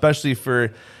 especially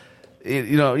for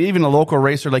even a local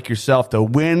racer like yourself to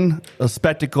win a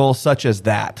spectacle such as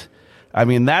that. I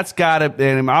mean, that's got to,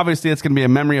 and obviously it's going to be a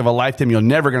memory of a lifetime you're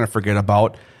never going to forget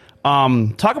about.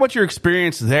 Talk about your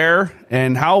experience there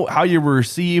and how you were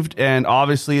received and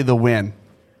obviously the win.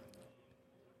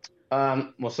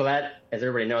 So that, as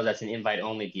everybody knows, that's an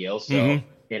invite-only deal. So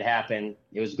it happened.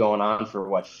 It was going on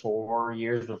for, 4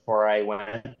 years before I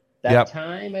went that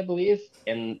time, I believe.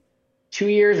 And 2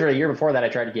 years or a year before that, I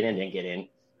tried to get in, didn't get in.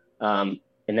 And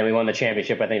then we won the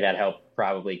championship. I think that helped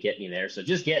probably get me there. So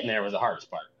just getting there was the hardest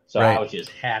part. So I was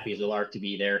just happy as a lark to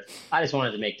be there. I just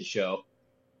wanted to make the show.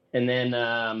 And then,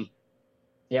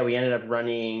 we ended up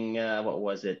running,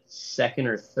 second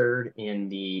or third in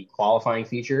the qualifying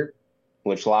feature,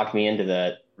 which locked me into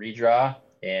the redraw.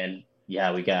 And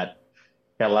we got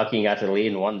lucky and got to the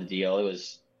lead and won the deal.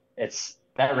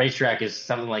 That racetrack is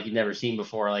something like you've never seen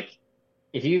before. Like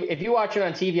if you watch it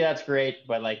on TV, that's great.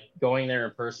 But like going there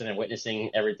in person and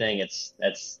witnessing everything, it's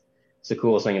the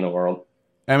coolest thing in the world.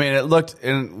 I mean, it looked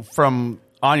from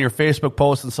on your Facebook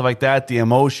posts and stuff like that, the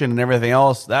emotion and everything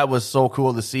else, that was so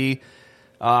cool to see.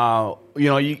 I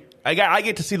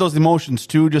get to see those emotions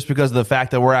too, just because of the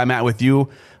fact that where I'm at with you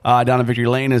down in Victory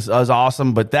Lane is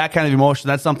awesome. But that kind of emotion,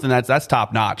 that's something that's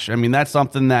top notch. I mean, that's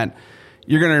something that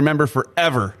you're going to remember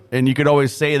forever. And you could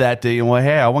always say that to,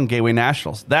 hey, I won Gateway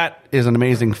Nationals. That is an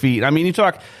amazing feat. I mean,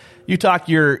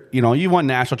 you won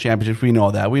national championships. We know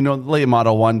that. We know the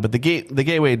Yamato won, but the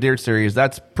Gateway Dirt Series,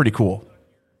 that's pretty cool.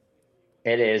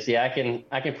 It is. Yeah, I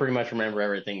can pretty much remember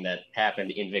everything that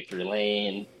happened in Victory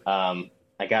Lane.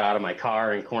 I got out of my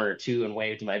car in corner 2 and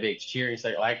waved to my big cheering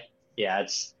stick.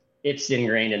 It's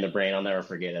ingrained in the brain. I'll never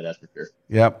forget it. That's for sure.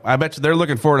 Yep. I bet you they're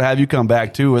looking forward to have you come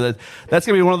back too. That's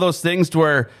going to be one of those things to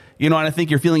where, and I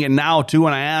think you're feeling it now too.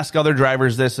 And I ask other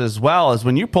drivers this as well, is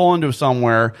when you pull into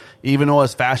somewhere, even though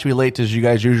as fastly late as you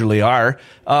guys usually are,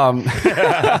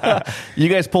 you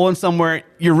guys pull in somewhere,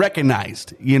 you're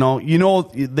recognized. They know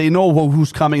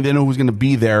who's coming. They know who's going to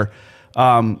be there.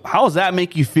 How does that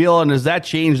make you feel, and does that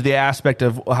change the aspect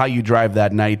of how you drive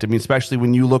that night? I mean, especially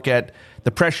when you look at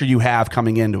the pressure you have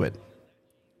coming into it.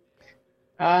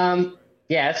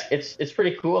 Yeah, it's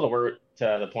pretty cool that we're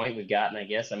to the point we've gotten, I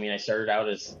guess. I mean, I started out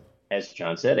as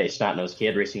John said, a snot-nosed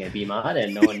kid racing a B-mod,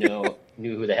 and no one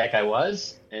knew who the heck I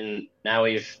was. And now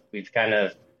we've kind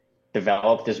of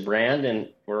developed this brand, and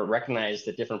we're recognized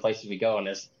at different places we go, and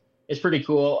it's pretty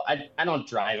cool. I don't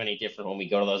drive any different when we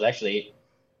go to those. Actually,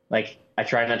 like, I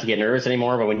try not to get nervous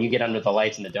anymore, but when you get under the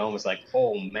lights in the dome, it's like,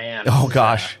 oh man, oh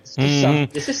gosh,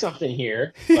 this is something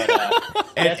here. But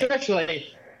that's actually,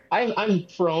 I'm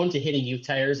prone to hitting youth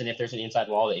tires, and if there's an inside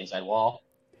wall,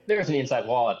 there's an inside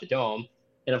wall at the dome.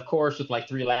 And of course, with like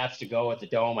 3 laps to go at the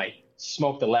dome, I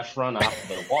smoke the left front off of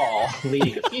the wall,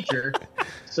 leading the feature.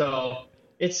 So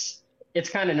it's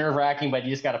kind of nerve-wracking, but you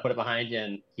just got to put it behind you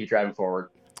and keep driving forward.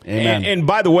 And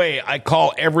by the way, I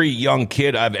call every young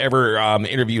kid I've ever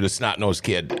interviewed a snot-nosed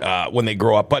kid when they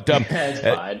grow up. But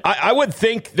I would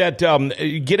think that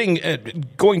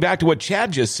going back to what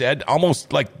Chad just said,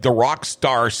 almost like the rock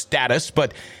star status,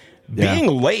 but being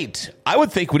late, I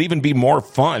would think would even be more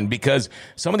fun, because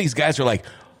some of these guys are like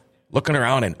looking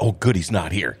around and, oh, good, he's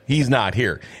not here. He's not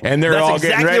here. And they're all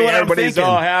getting ready. Everybody's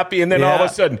all happy. And then all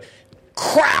of a sudden,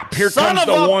 crap, here comes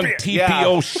the one TPO.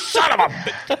 Yeah. Son of a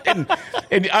bitch.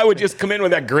 And I would just come in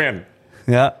with that grin.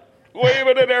 Yeah.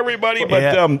 Waving at everybody.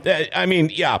 But, I mean,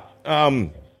 you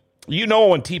know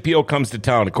when TPO comes to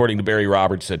town, according to Barry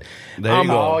Robertson. There you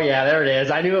go. Oh, yeah, there it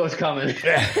is. I knew it was coming.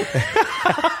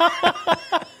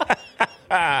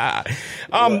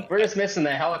 We're just missing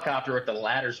the helicopter with the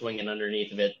ladder swinging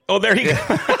underneath of it. Oh, there you go.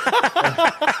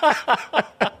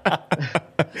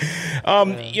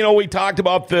 We talked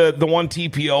about the one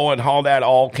TPO and how that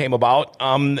all came about.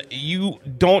 You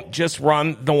don't just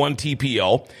run the one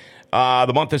TPO.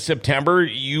 The month of September,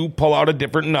 you pull out a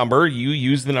different number. You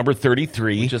use the number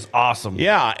 33. Which is awesome.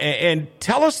 Yeah, and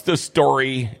tell us the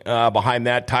story behind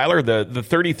that, Tyler, the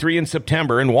 33 in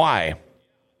September, and why.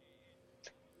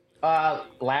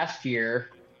 Last year,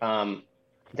 the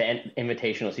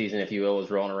invitational season, if you will, was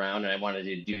rolling around, and I wanted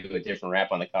to do a different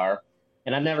wrap on the car.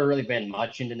 And I've never really been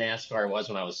much into NASCAR. I was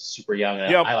when I was super young.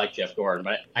 And I like Jeff Gordon,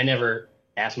 but I never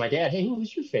asked my dad, hey, who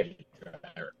was your favorite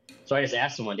driver? So I just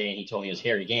asked him one day, and he told me it was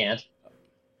Harry Gant.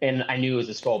 And I knew it was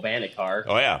a Skull Bandit car.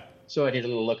 Oh, yeah. So I did a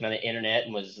little looking on the internet,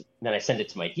 and then I sent it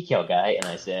to my decal guy, and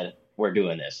I said, we're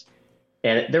doing this.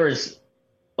 And there was,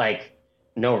 like,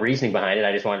 no reasoning behind it.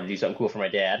 I just wanted to do something cool for my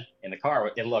dad. And the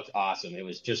car, it looked awesome. It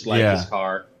was just like his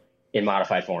car in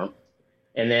modified form.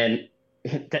 And then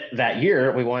that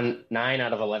year, we won 9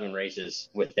 out of 11 races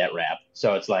with that wrap.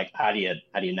 So it's like, how do you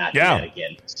not do that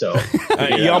again? So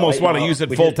you almost want to use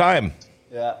it full time.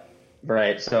 Yeah.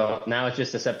 Right. So now it's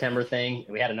just a September thing.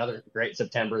 We had another great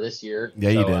September this year. Yeah,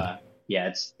 you did.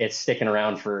 It's sticking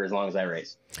around for as long as I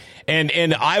race.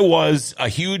 And I was a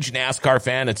huge NASCAR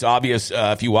fan. It's obvious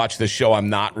if you watch this show, I'm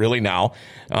not really now.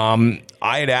 I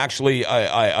had actually,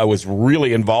 I was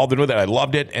really involved with it. I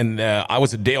loved it. And I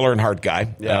was a Dale Earnhardt guy,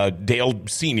 Dale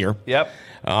Sr. Yep.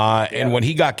 And when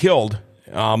he got killed,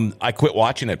 I quit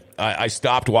watching it. I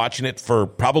stopped watching it for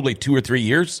probably 2 or 3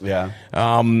 years. Yeah.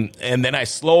 And then I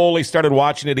slowly started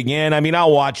watching it again. I mean,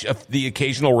 I'll watch the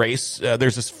occasional race.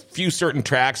 There's a few certain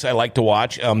tracks I like to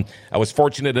watch. I was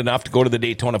fortunate enough to go to the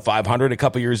Daytona 500 a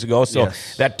couple years ago, so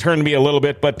that turned me a little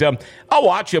bit. But I'll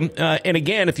watch them. And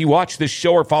again, if you watch this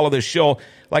show or follow this show,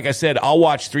 like I said, I'll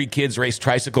watch 3 kids race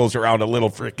tricycles around a little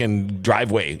freaking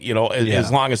driveway.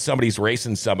 As long as somebody's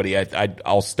racing somebody,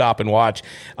 I'll stop and watch.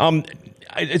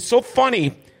 It's so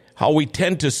funny how we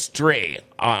tend to stray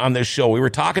on this show. We were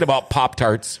talking about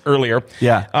Pop-Tarts earlier.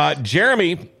 Yeah.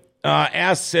 Jeremy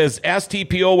ask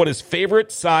TPO what his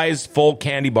favorite size full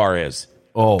candy bar is.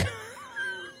 Oh.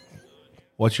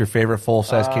 What's your favorite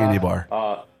full-size candy bar?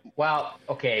 Well,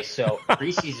 okay, so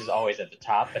Reese's is always at the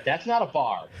top, but that's not a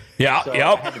bar. Yeah, so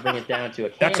I had to bring it down to a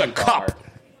candy bar. That's a cup.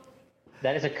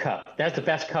 That is a cup. That's the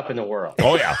best cup in the world.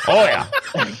 Oh, yeah.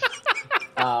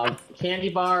 Candy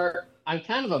bar, I'm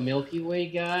kind of a Milky Way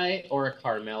guy or a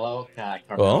Carmelo. God,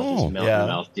 Carmelo's just melt in the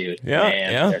mouth, dude. Yeah,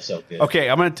 Man, they're so good. Okay,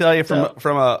 I'm going to tell you from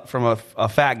a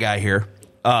fat guy here.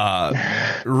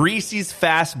 Reese's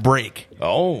Fast Break.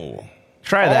 Oh.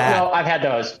 Try that. No, I've had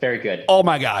those. Very good. Oh,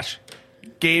 my gosh.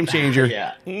 Game changer.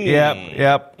 Yeah.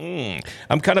 Yep.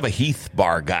 I'm kind of a Heath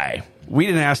bar guy. We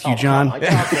didn't ask you, John. Okay,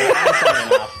 I'm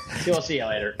We'll see you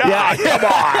later. Yeah, come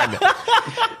on.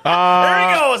 There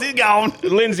he goes. He's gone.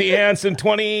 Lindsey Hansen,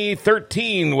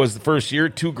 2013 was the first year.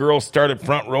 2 girls started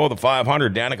front row of the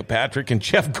 500, Danica Patrick and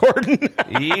Jeff Gordon.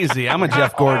 Easy. I'm a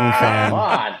Jeff Gordon fan. Come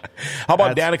on. How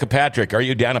about Danica Patrick? Are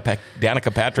you a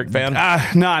Danica Patrick fan?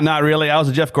 No, not really. I was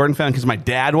a Jeff Gordon fan because my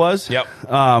dad was. Yep.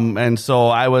 And so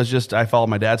I followed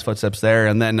my dad's footsteps there.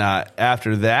 And then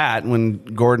after that, when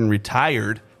Gordon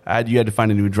retired, you had to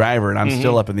find a new driver, and I'm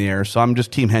still up in the air. So I'm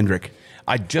just Team Hendrick.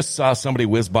 I just saw somebody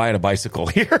whiz by on a bicycle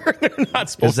here. They're not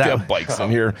supposed to have bikes in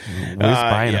here. Whiz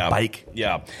by on a bike.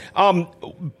 Yeah.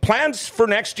 Plans for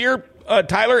next year,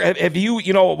 Tyler? Have you,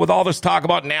 with all this talk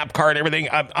about NAPCAR and everything,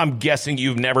 I'm guessing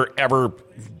you've never, ever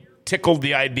tickled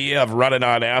the idea of running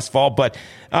on asphalt. But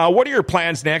what are your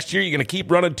plans next year? Are you going to keep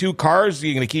running 2 cars? Are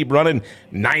you going to keep running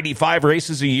 95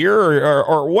 races a year?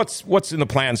 Or what's in the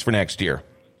plans for next year?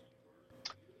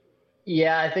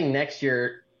 Yeah, I think next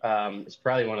year is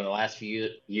probably one of the last few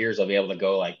years I'll be able to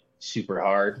go like super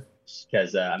hard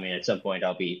because at some point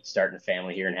I'll be starting a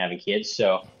family here and having kids.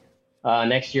 So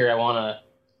next year I want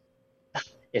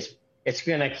to. It's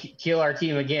gonna kill our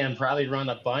team again. Probably run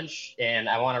a bunch, and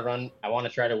I want to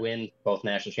try to win both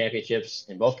national championships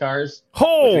in both cars.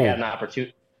 Oh, we have an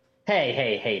opportunity.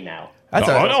 Hey, now. That's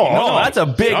a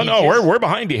big. No, we're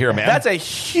behind you here, man. That's a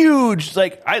huge.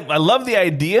 I love the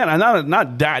idea, and I'm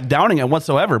not downing it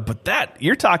whatsoever. But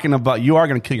you're talking about you are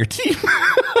going to kill your team.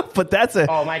 But that's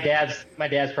a. Oh, my dad's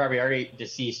probably already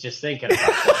deceased just thinking about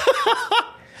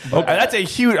that. Okay, that's a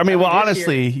huge.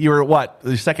 Honestly, you were what,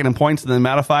 the second in points and then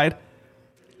modified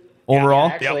overall.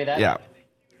 Yeah, actually,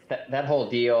 that whole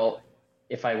deal.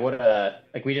 If I would have,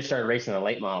 we just started racing the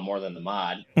late model more than the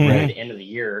mod at the end of the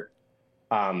year.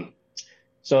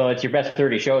 So it's your best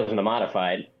 30 shows in the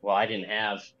modified. Well, I didn't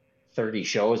have 30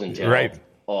 shows until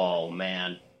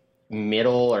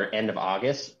middle or end of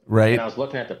August. Right. And I was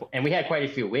looking at and we had quite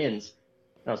a few wins.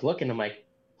 And I was looking, I'm like,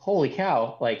 holy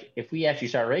cow! If we actually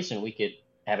start racing, we could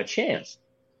have a chance.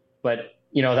 But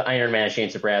the Iron Man Shane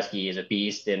Zabrowski is a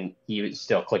beast, and he was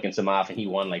still clicking some off, and he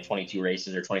won 22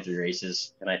 races or 23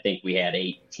 races, and I think we had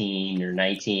 18 or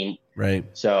 19. Right.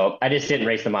 So I just didn't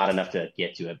race the mod enough to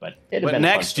get to it, but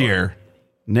next year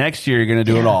you're going to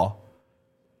do it all.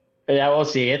 Yeah, we'll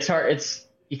see. It's hard.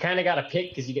 You kind of got to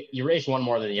pick because you race one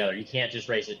more than the other. You can't just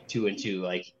race it 2 and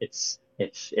 2. It's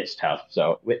tough.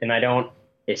 So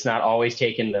it's not always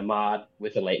taking the mod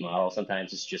with the late model.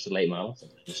 Sometimes it's just a late model.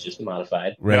 Sometimes it's just a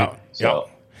modified. Right. So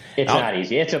it's not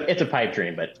easy. It's a pipe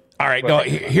dream, but. All right. No,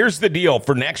 here's the deal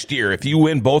for next year. If you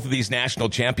win both of these national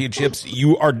championships,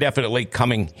 you are definitely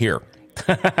coming here.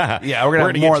 Yeah, we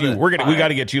got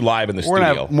to get you live in the studio. We're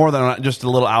gonna have more than just a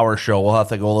little hour show. We'll have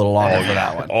to go a little longer for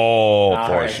that one.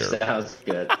 For sure. Sounds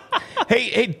good.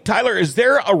 Hey, Tyler, is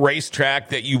there a racetrack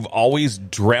that you've always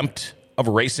dreamt of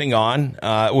racing on?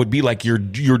 It would be like your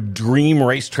dream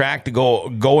racetrack to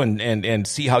go and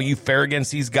see how you fare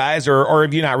against these guys, or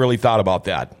have you not really thought about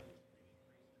that?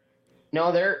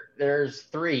 No, there's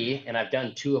 3, and I've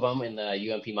done 2 of them in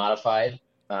the UMP modified.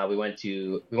 We went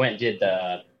and did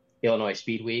the Illinois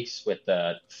Speed Weeks with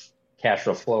the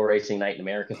Castro Flow Racing Night in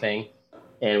America thing,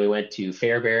 and we went to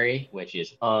Fairbury, which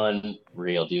is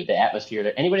unreal, dude. The atmosphere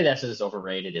there. Anybody that says it's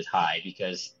overrated is high,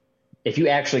 because if you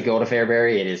actually go to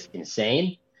Fairbury, it is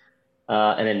insane.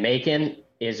 And then Macon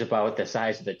is about the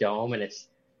size of the dome, and it's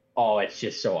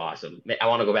just so awesome. I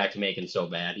want to go back to Macon so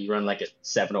bad. You run a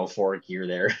 704 gear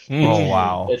there. Oh,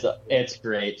 wow. It's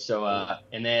great. So,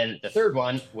 and then the third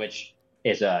one, which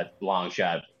is a long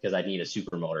shot because I need a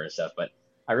super motor and stuff, but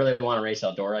I really want to race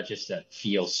Eldora just to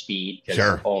feel speed.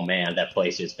 Sure. Oh man, that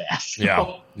place is fast.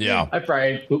 Yeah. I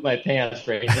probably poop my pants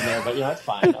racing there, but that's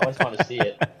fine. I just want to see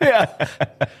it. Yeah.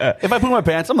 If I poop my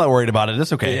pants, I'm not worried about it.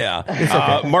 It's okay. Yeah. It's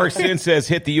okay. Mark Sin says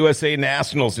hit the USA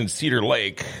Nationals in Cedar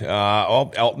Lake.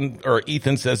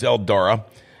 Ethan says Eldora.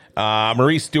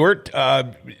 Marie Stewart,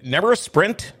 never a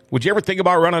sprint. Would you ever think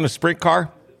about running a sprint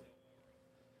car?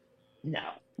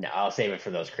 No, I'll save it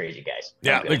for those crazy guys.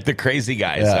 Yeah, like the crazy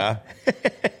guys, huh?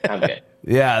 I'm good.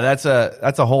 Yeah, that's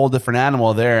a whole different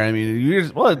animal there. I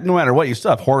mean, no matter what, you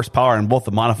still have horsepower in both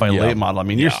the modified and late model. I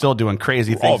mean, you're still doing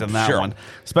crazy things in that one,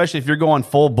 especially if you're going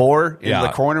full bore into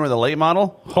the corner with a late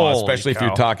model. Especially if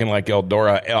you're talking like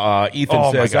Eldora.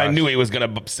 Ethan says, I knew he was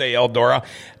going to say Eldora.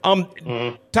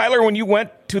 Tyler, when you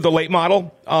went to the late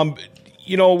model,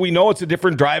 we know it's a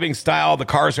different driving style. The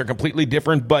cars are completely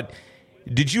different, but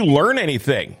did you learn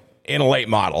anything in a late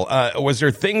model? Was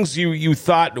there things you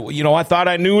thought, I thought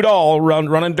I knew it all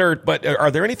running dirt, but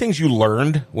are there any things you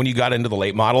learned when you got into the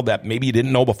late model that maybe you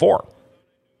didn't know before?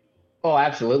 Oh,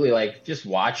 absolutely. Just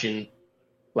watching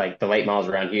the late models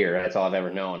around here. That's all I've ever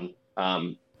known.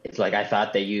 it's like I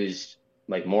thought they used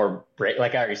like more brake,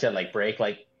 like I already said, like brake,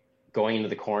 like going into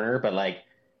the corner. But like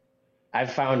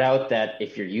I've found out that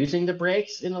if you're using the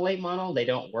brakes in the late model, they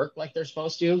don't work like they're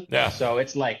supposed to. Yeah. So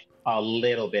it's like a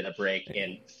little bit of brake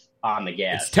in on the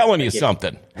gas. It's telling like you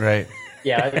something. Right.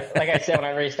 Yeah, like I said, when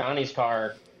I raced Donnie's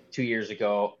car 2 years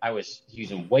ago, I was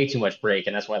using way too much brake,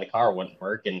 and that's why the car wouldn't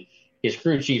work. And his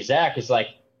crew chief, Zach, is like,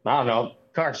 I don't know,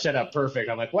 car set up perfect.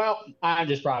 I'm like, well, I'm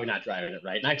just probably not driving it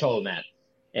right. And I told him that.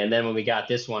 And then when we got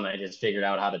this one, I just figured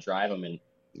out how to drive them. And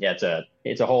yeah,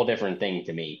 it's a whole different thing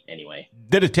to me anyway.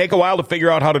 Did it take a while to figure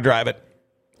out how to drive it?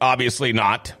 Obviously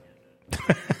not.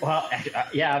 Well,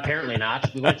 yeah, apparently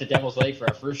not. We went to Devil's Lake for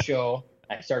our first show.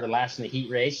 I started last in the heat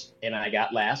race, and I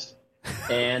got last.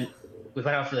 And we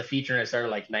went out for the feature, and I started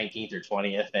like 19th or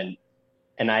 20th.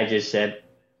 And I just said,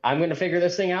 I'm going to figure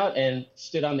this thing out, and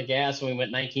stood on the gas, and we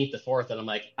went 19th to 4th, and I'm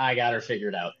like, I got her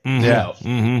figured out. Yeah. So,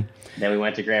 Mm-hmm. then we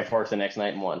went to Grand Forks the next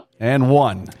night and won. And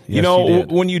won. You Yes, know,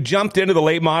 did. when you jumped into the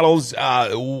late models,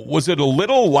 was it a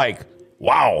little like,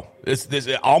 wow, this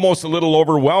almost a little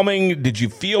overwhelming? Did you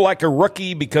feel like a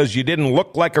rookie because you didn't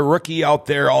look like a rookie out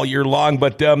there all year long?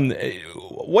 But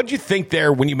what did you think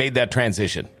there when you made that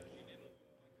transition?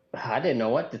 I didn't know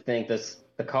what to think.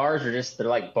 The cars are they're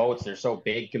like boats. They're so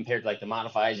big compared to like the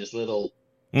modifieds, this little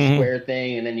square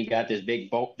thing. And then you got this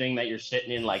big boat thing that you're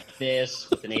sitting in like this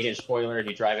with an 8-inch spoiler, and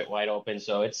you drive it wide open.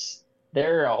 So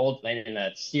they're a whole thing. And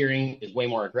the steering is way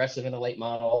more aggressive in the late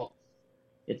model.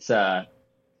 It's, I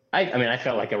mean, I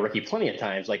felt like a rookie plenty of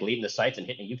times, like leading the sights and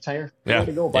hitting a Uke tire. Yeah.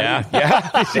 To go, buddy.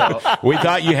 Yeah. So, We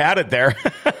thought you had it there.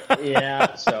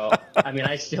 yeah. So, I mean,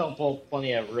 I still pulled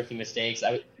plenty of rookie mistakes.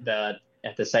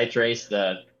 At the sites race,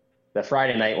 the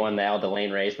Friday night one, the Al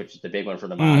Delane race, which is the big one for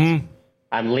the mods.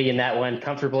 I'm leading that one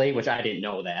comfortably, which I didn't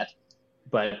know that.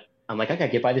 But I'm like, I got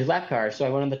to get by these lap cars. So I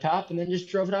went on the top and then just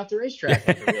drove it off the racetrack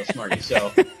like a real smarty.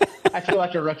 So I feel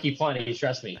like a rookie plenty,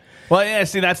 trust me. Well, yeah,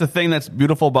 see, that's the thing that's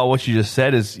beautiful about what you just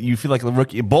said is you feel like a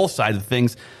rookie, both sides of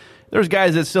things. There's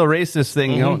guys that still race this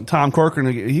thing. You know, Tom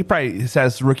Corcoran, he probably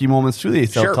has rookie moments too that he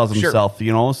still tells himself,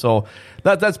 you know. So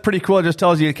that's pretty cool. It just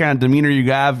tells you the kind of demeanor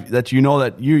you have, that you know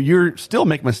that you're still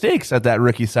make mistakes at that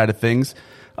rookie side of things.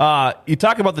 You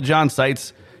talk about the John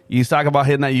Sights. You talk about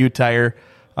hitting that U tire.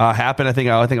 Happened, I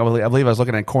believe I was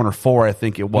looking at corner 4, I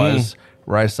think it was,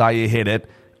 where I saw you hit it.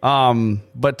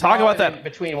 But talk about that.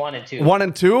 Between 1 and 2. 1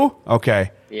 and 2?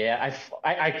 Okay. Yeah,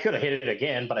 I could have hit it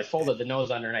again, but I folded the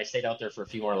nose under and I stayed out there for a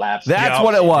few more laps. That's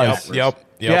what it was. Yep.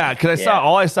 Yeah, because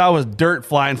all I saw was dirt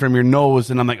flying from your nose,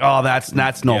 and I'm like, oh,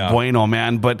 that's no bueno,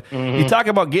 man. But you talk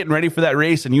about getting ready for that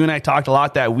race, and you and I talked a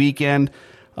lot that weekend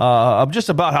of just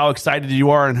about how excited you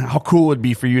are and how cool it would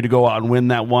be for you to go out and win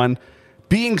that one.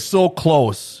 Being so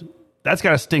close, that's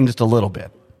got to sting just a little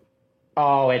bit.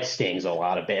 Oh, it stings a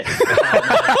lot of bit.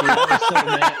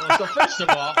 So first of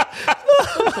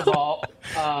all,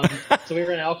 so we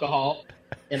were in alcohol,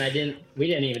 and we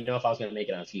didn't even know if I was going to make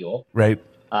it on fuel. Right.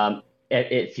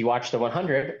 If you watch the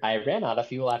 100, I ran out of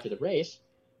fuel after the race.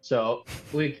 So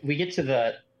we get to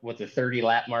the 30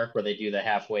 lap mark where they do the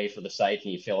halfway for the site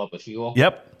and you fill up with fuel.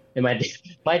 Yep. And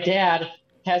my dad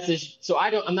has this, so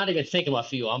I'm not even thinking about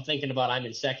fuel. I'm thinking about I'm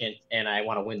in second and I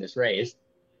want to win this race.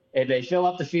 And they fill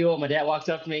up the fuel. My dad walks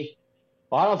up to me.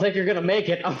 Well, I don't think you're going to make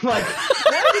it. I'm like,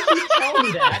 why did you tell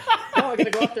me that? Now I'm going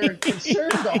to go up there and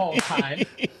concerned the whole time.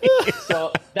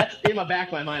 So that's in my back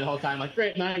of my mind the whole time. Like,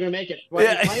 great, now I'm going to make it.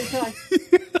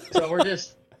 So we're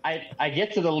just, I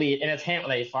get to the lead, and it's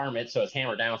they farm it, so it's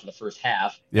hammered down for the first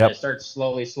half. Yep. And it starts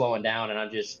slowly slowing down, and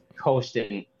I'm just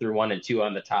coasting through 1 and 2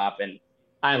 on the top, and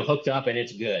I'm hooked up, and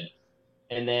it's good.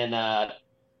 And then I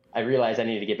realized I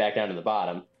needed to get back down to the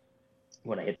bottom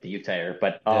when I hit the U tire.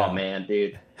 But oh man,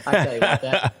 dude, I tell you about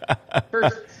that.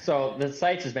 First, so the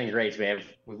sites has been great.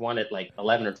 We've won it like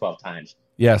 11 or 12 times.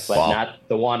 Yes, but not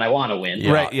the one I want to win.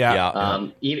 Yeah, right? Yeah.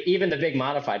 Even the big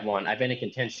modified one, I've been in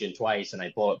contention twice and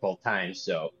I blow it both times.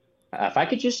 So if I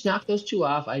could just knock those 2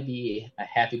 off, I'd be a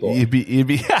happy boy.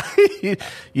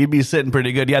 You'd be sitting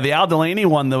pretty good. Yeah, the Al Delaney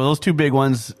one, though, those 2 big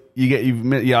ones.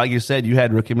 Like you said, you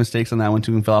had rookie mistakes on that one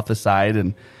too and fell off the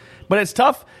side. But it's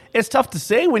tough. It's tough to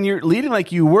say when you're leading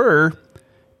like you were,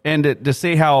 and to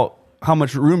say how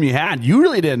much room you had. You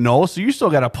really didn't know, so you still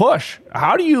got to push.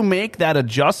 How do you make that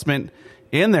adjustment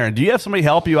in there? Do you have somebody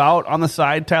help you out on the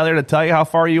side, Tyler, to tell you how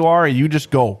far you are, or you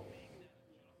just go?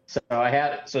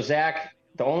 So Zach,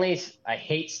 I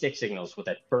hate stick signals with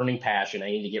that burning passion. I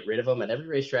need to get rid of them at every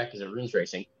racetrack because it ruins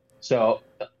racing. So,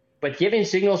 but giving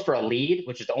signals for a lead,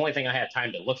 which is the only thing I have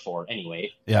time to look for anyway.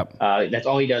 Yep. That's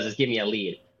all he does is give me a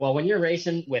lead. Well, when you're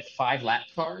racing with 5 lap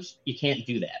cars, you can't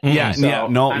do that. Yeah, So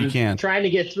no, I'm you can't. trying to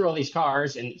get through all these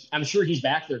cars, and I'm sure he's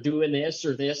back there doing this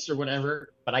or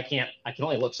whatever. But I can't. I can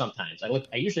only look sometimes.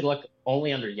 I usually look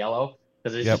only under yellow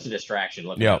because it's just a distraction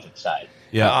looking out to the side.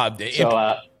 Yeah.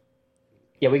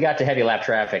 Yeah, we got to heavy lap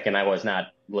traffic, and I was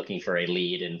not looking for a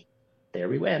lead, and there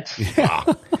we went.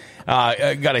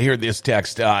 I got to hear this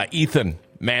text. Ethan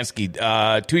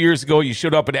Mansky, 2 years ago, you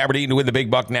showed up at Aberdeen to win the Big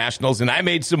Buck Nationals, and I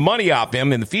made some money off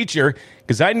him in the feature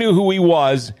because I knew who he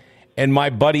was, and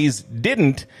my buddies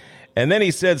didn't. And then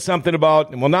he said something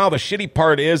about, well, now the shitty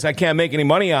part is I can't make any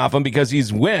money off him because he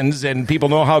wins and people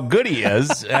know how good he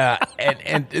is.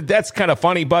 And that's kind of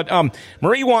funny. But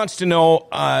Marie wants to know,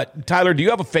 Tyler, do you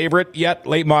have a favorite yet,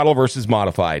 late model versus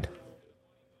modified?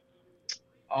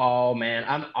 Oh, man,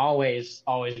 I'm always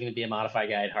going to be a modified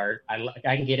guy at heart.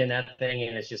 I can get in that thing,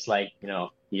 and it's just like, you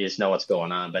just know what's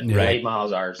going on. But late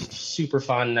models are super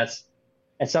fun. That's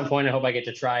at some point, I hope I get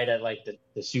to try it at like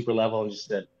the super level and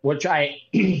which I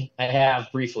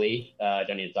have briefly.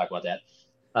 Don't need to talk about that.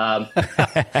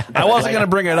 I wasn't going to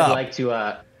bring it up. I'd like to,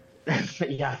 I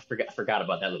forgot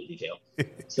about that little detail.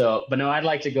 So, but no, I'd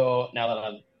like to go now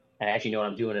that I actually know what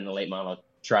I'm doing in the late model,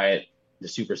 try it, the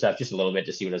super stuff just a little bit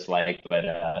to see what it's like. But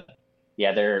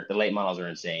the late models are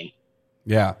insane.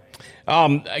 Yeah.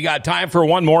 I got time for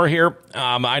one more here.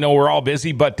 I know we're all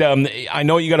busy, but I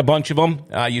know you got a bunch of them.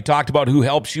 You talked about who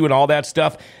helps you and all that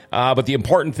stuff. But the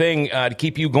important thing to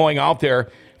keep you going out there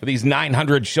for these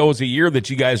 900 shows a year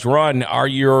that you guys run are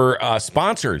your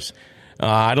sponsors.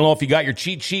 I don't know if you got your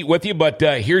cheat sheet with you, but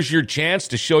here's your chance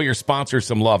to show your sponsors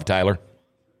some love, Tyler.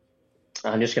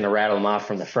 I'm just going to rattle them off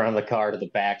from the front of the car to the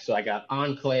back. So I got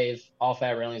Enclave, All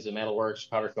Fat Railings and Metalworks,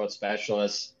 Powder Coat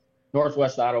Specialists,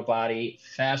 Northwest Auto Body,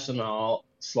 Fastenal,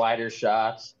 Slider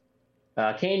Shots,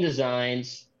 Kane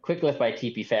Designs, Quick Lift by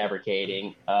TP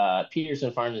Fabricating,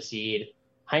 Peterson Farm and Seed,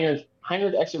 Heinrich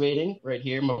Excavating right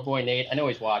here, my boy Nate. I know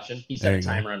he's watching. He set a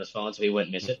timer on his phone so he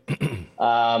wouldn't miss it.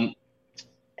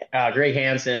 Greg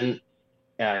Hansen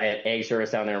at Egg Service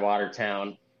down there in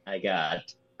Watertown. I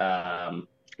got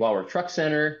Walworth Truck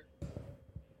Center.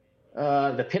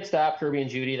 The Pit Stop, Kirby and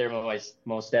Judy, they're my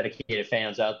most dedicated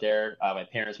fans out there. My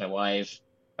parents, my wife,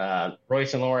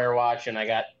 Royce and Laura are watching. I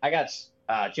got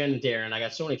Jen and Darren. I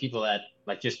got so many people that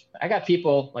I got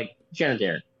people like Jen and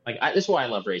Darren. This is why I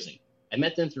love racing. I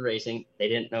met them through racing. They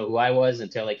didn't know who I was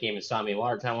until they came and saw me in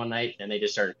Watertown one night, and they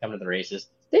just started coming to the races.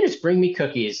 They just bring me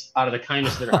cookies out of the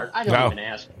kindness of their heart. I don't even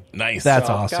ask. Nice. That's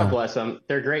awesome. God bless them.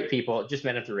 They're great people. Just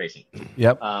met them through racing.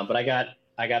 Yep. But I got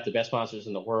the best sponsors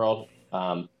in the world.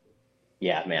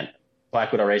 Yeah, man.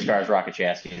 Black Widow Race Cars, Rocket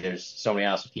Chassis. There's so many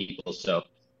awesome people. So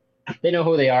they know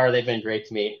who they are. They've been great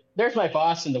to me. There's my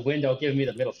boss in the window giving me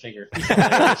the middle finger.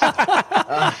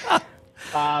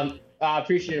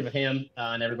 Appreciative of him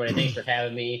and everybody. Thanks for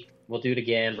having me. We'll do it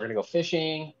again. We're going to go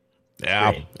fishing.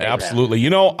 Yeah, absolutely.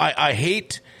 I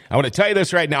want to tell you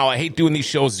this right now. I hate doing these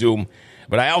shows Zoom.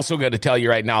 But I also got to tell you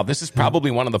right now, this is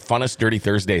probably one of the funnest Dirty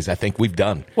Thursdays I think we've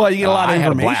done. Well, you get a lot of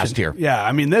information. I had a blast here. Yeah,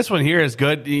 I mean, this one here is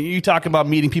good. You talk about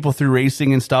meeting people through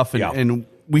racing and stuff, and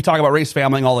we talk about race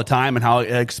familying all the time and how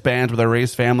it expands with our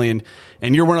race family.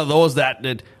 And you're one of those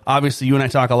that obviously you and I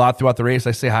talk a lot throughout the race.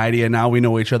 I say hi to you, and now we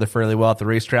know each other fairly well at the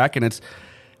racetrack, and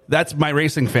that's my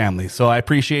racing family. So I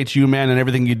appreciate you, man, and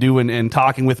everything you do and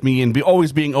talking with me and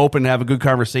always being open to have a good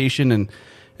conversation.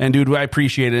 And dude, I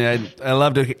appreciate it. I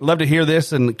love to hear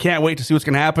this, and can't wait to see what's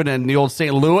going to happen in the old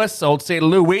St.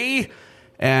 Louis,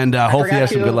 and hopefully have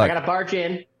some good luck. I got to barge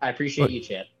in. I appreciate you,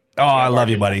 Chad. Oh, I love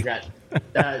you, buddy.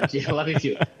 I love you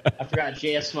too. I forgot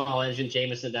JS Small Engine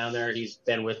Jameson down there. He's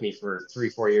been with me for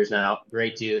 3-4 years now.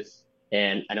 Great dude.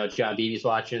 And I know John Beebe's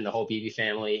watching, the whole Beebe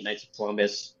family, Knights of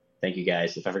Columbus. Thank you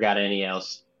guys. If I forgot any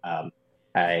else, I'm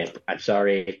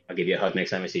sorry. I'll give you a hug next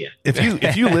time I see you.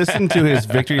 If you listen to his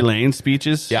Victory Lane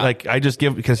speeches, like I just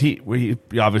give, because he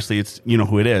obviously it's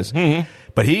who it is,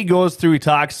 but he goes through, he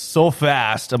talks so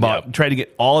fast about trying to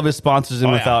get all of his sponsors in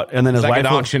and then his wife, an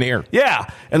auctioneer,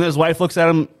 and then his wife looks at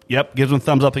him, gives him a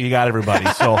thumbs up that you got everybody.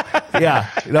 So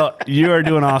you are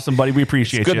doing awesome, buddy. We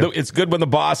appreciate you. It's good when the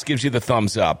boss gives you the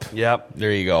thumbs up. Yep.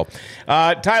 There you go.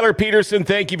 Tyler Peterson,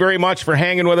 thank you very much for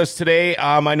hanging with us today.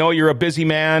 I know you're a busy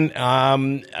man.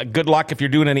 Good luck if you're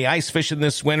doing any ice fishing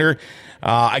this winter.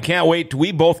 I can't wait.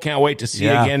 We both can't wait to see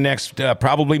you again next,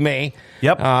 probably May.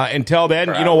 Yep. Until then,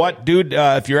 you know what, dude?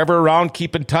 If you're ever around,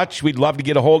 keep in touch. We'd love to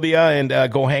get a hold of you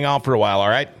and go hang out for a while. All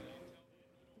right.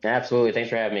 Absolutely. Thanks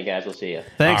for having me, guys. We'll see you.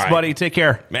 Thanks, All right. buddy. Take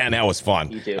care. Man, that was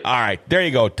fun. You too. All right, there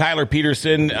you go. Tyler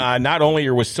Peterson, not only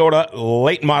your Wissota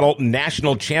late model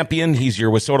national champion, he's your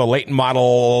Wissota late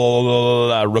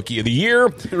model rookie of the year.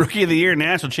 Rookie of the Year,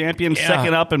 national champion, Yeah.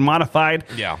 second up and modified.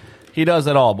 Yeah. He does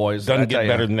it all, boys. Doesn't I get tell you.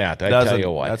 better than that. I Doesn't. tell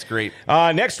you what. That's great.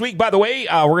 Next week, by the way,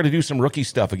 we're going to do some rookie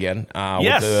stuff again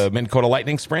Yes. with the Minn Kota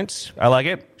Lightning Sprints. I like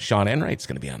it. Sean Enright's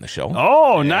going to be on the show.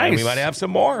 Oh, And nice. we might have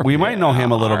some more. We might know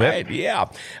him a little All bit. right, yeah.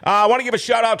 I want to give a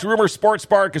shout out to Rumor Sports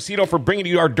Bar and Casino for bringing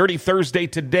you our Dirty Thursday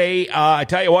today. I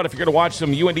tell you what, if you're going to watch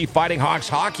some UND Fighting Hawks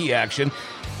hockey action,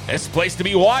 this is the place to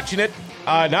be watching it.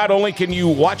 Not only can you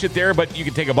watch it there, but you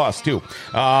can take a bus, too.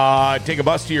 Take a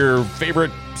bus to your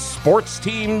favorite sports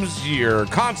teams, your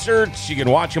concerts. You can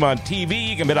watch them on TV.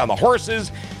 You can bet on the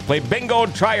horses, play bingo,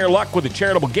 try your luck with the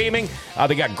charitable gaming.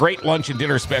 They got great lunch and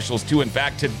dinner specials, too. In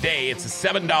fact, today it's a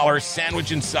 $7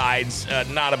 sandwich and sides.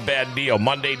 Not a bad deal.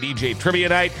 Monday, DJ Trivia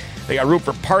Night. They got room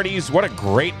for parties. What a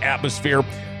great atmosphere.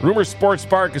 Rumor Sports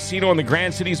Bar Casino in the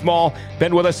Grand Cities Mall.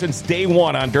 Been with us since day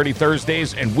one on Dirty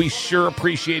Thursdays, and we sure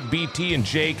appreciate BT and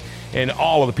Jake and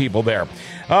all of the people there.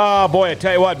 Oh, boy, I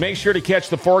tell you what, make sure to catch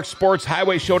the Fork Sports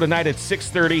Highway Show tonight at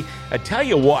 6:30. I tell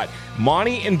you what,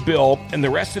 Monty and Bill and the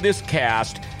rest of this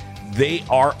cast, they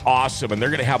are awesome, and they're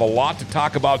going to have a lot to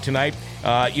talk about tonight.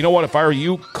 You know what? If I were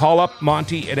you, call up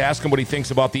Monty and ask him what he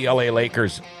thinks about the LA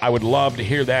Lakers. I would love to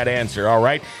hear that answer, all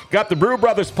right? Got the Brew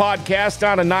Brothers podcast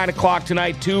on at 9 o'clock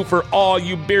tonight, too, for all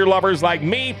you beer lovers like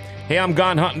me. Hey, I'm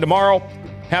gone hunting tomorrow.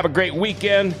 Have a great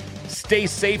weekend. Stay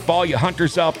safe, all you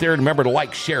hunters out there. And remember to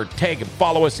like, share, tag, and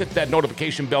follow us. Hit that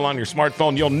notification bell on your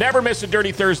smartphone. You'll never miss a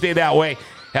Dirty Thursday that way.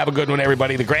 Have a good one,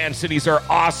 everybody. The Grand Cities are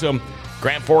awesome.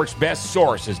 Grand Forks' best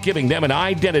source is giving them an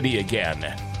identity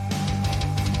again.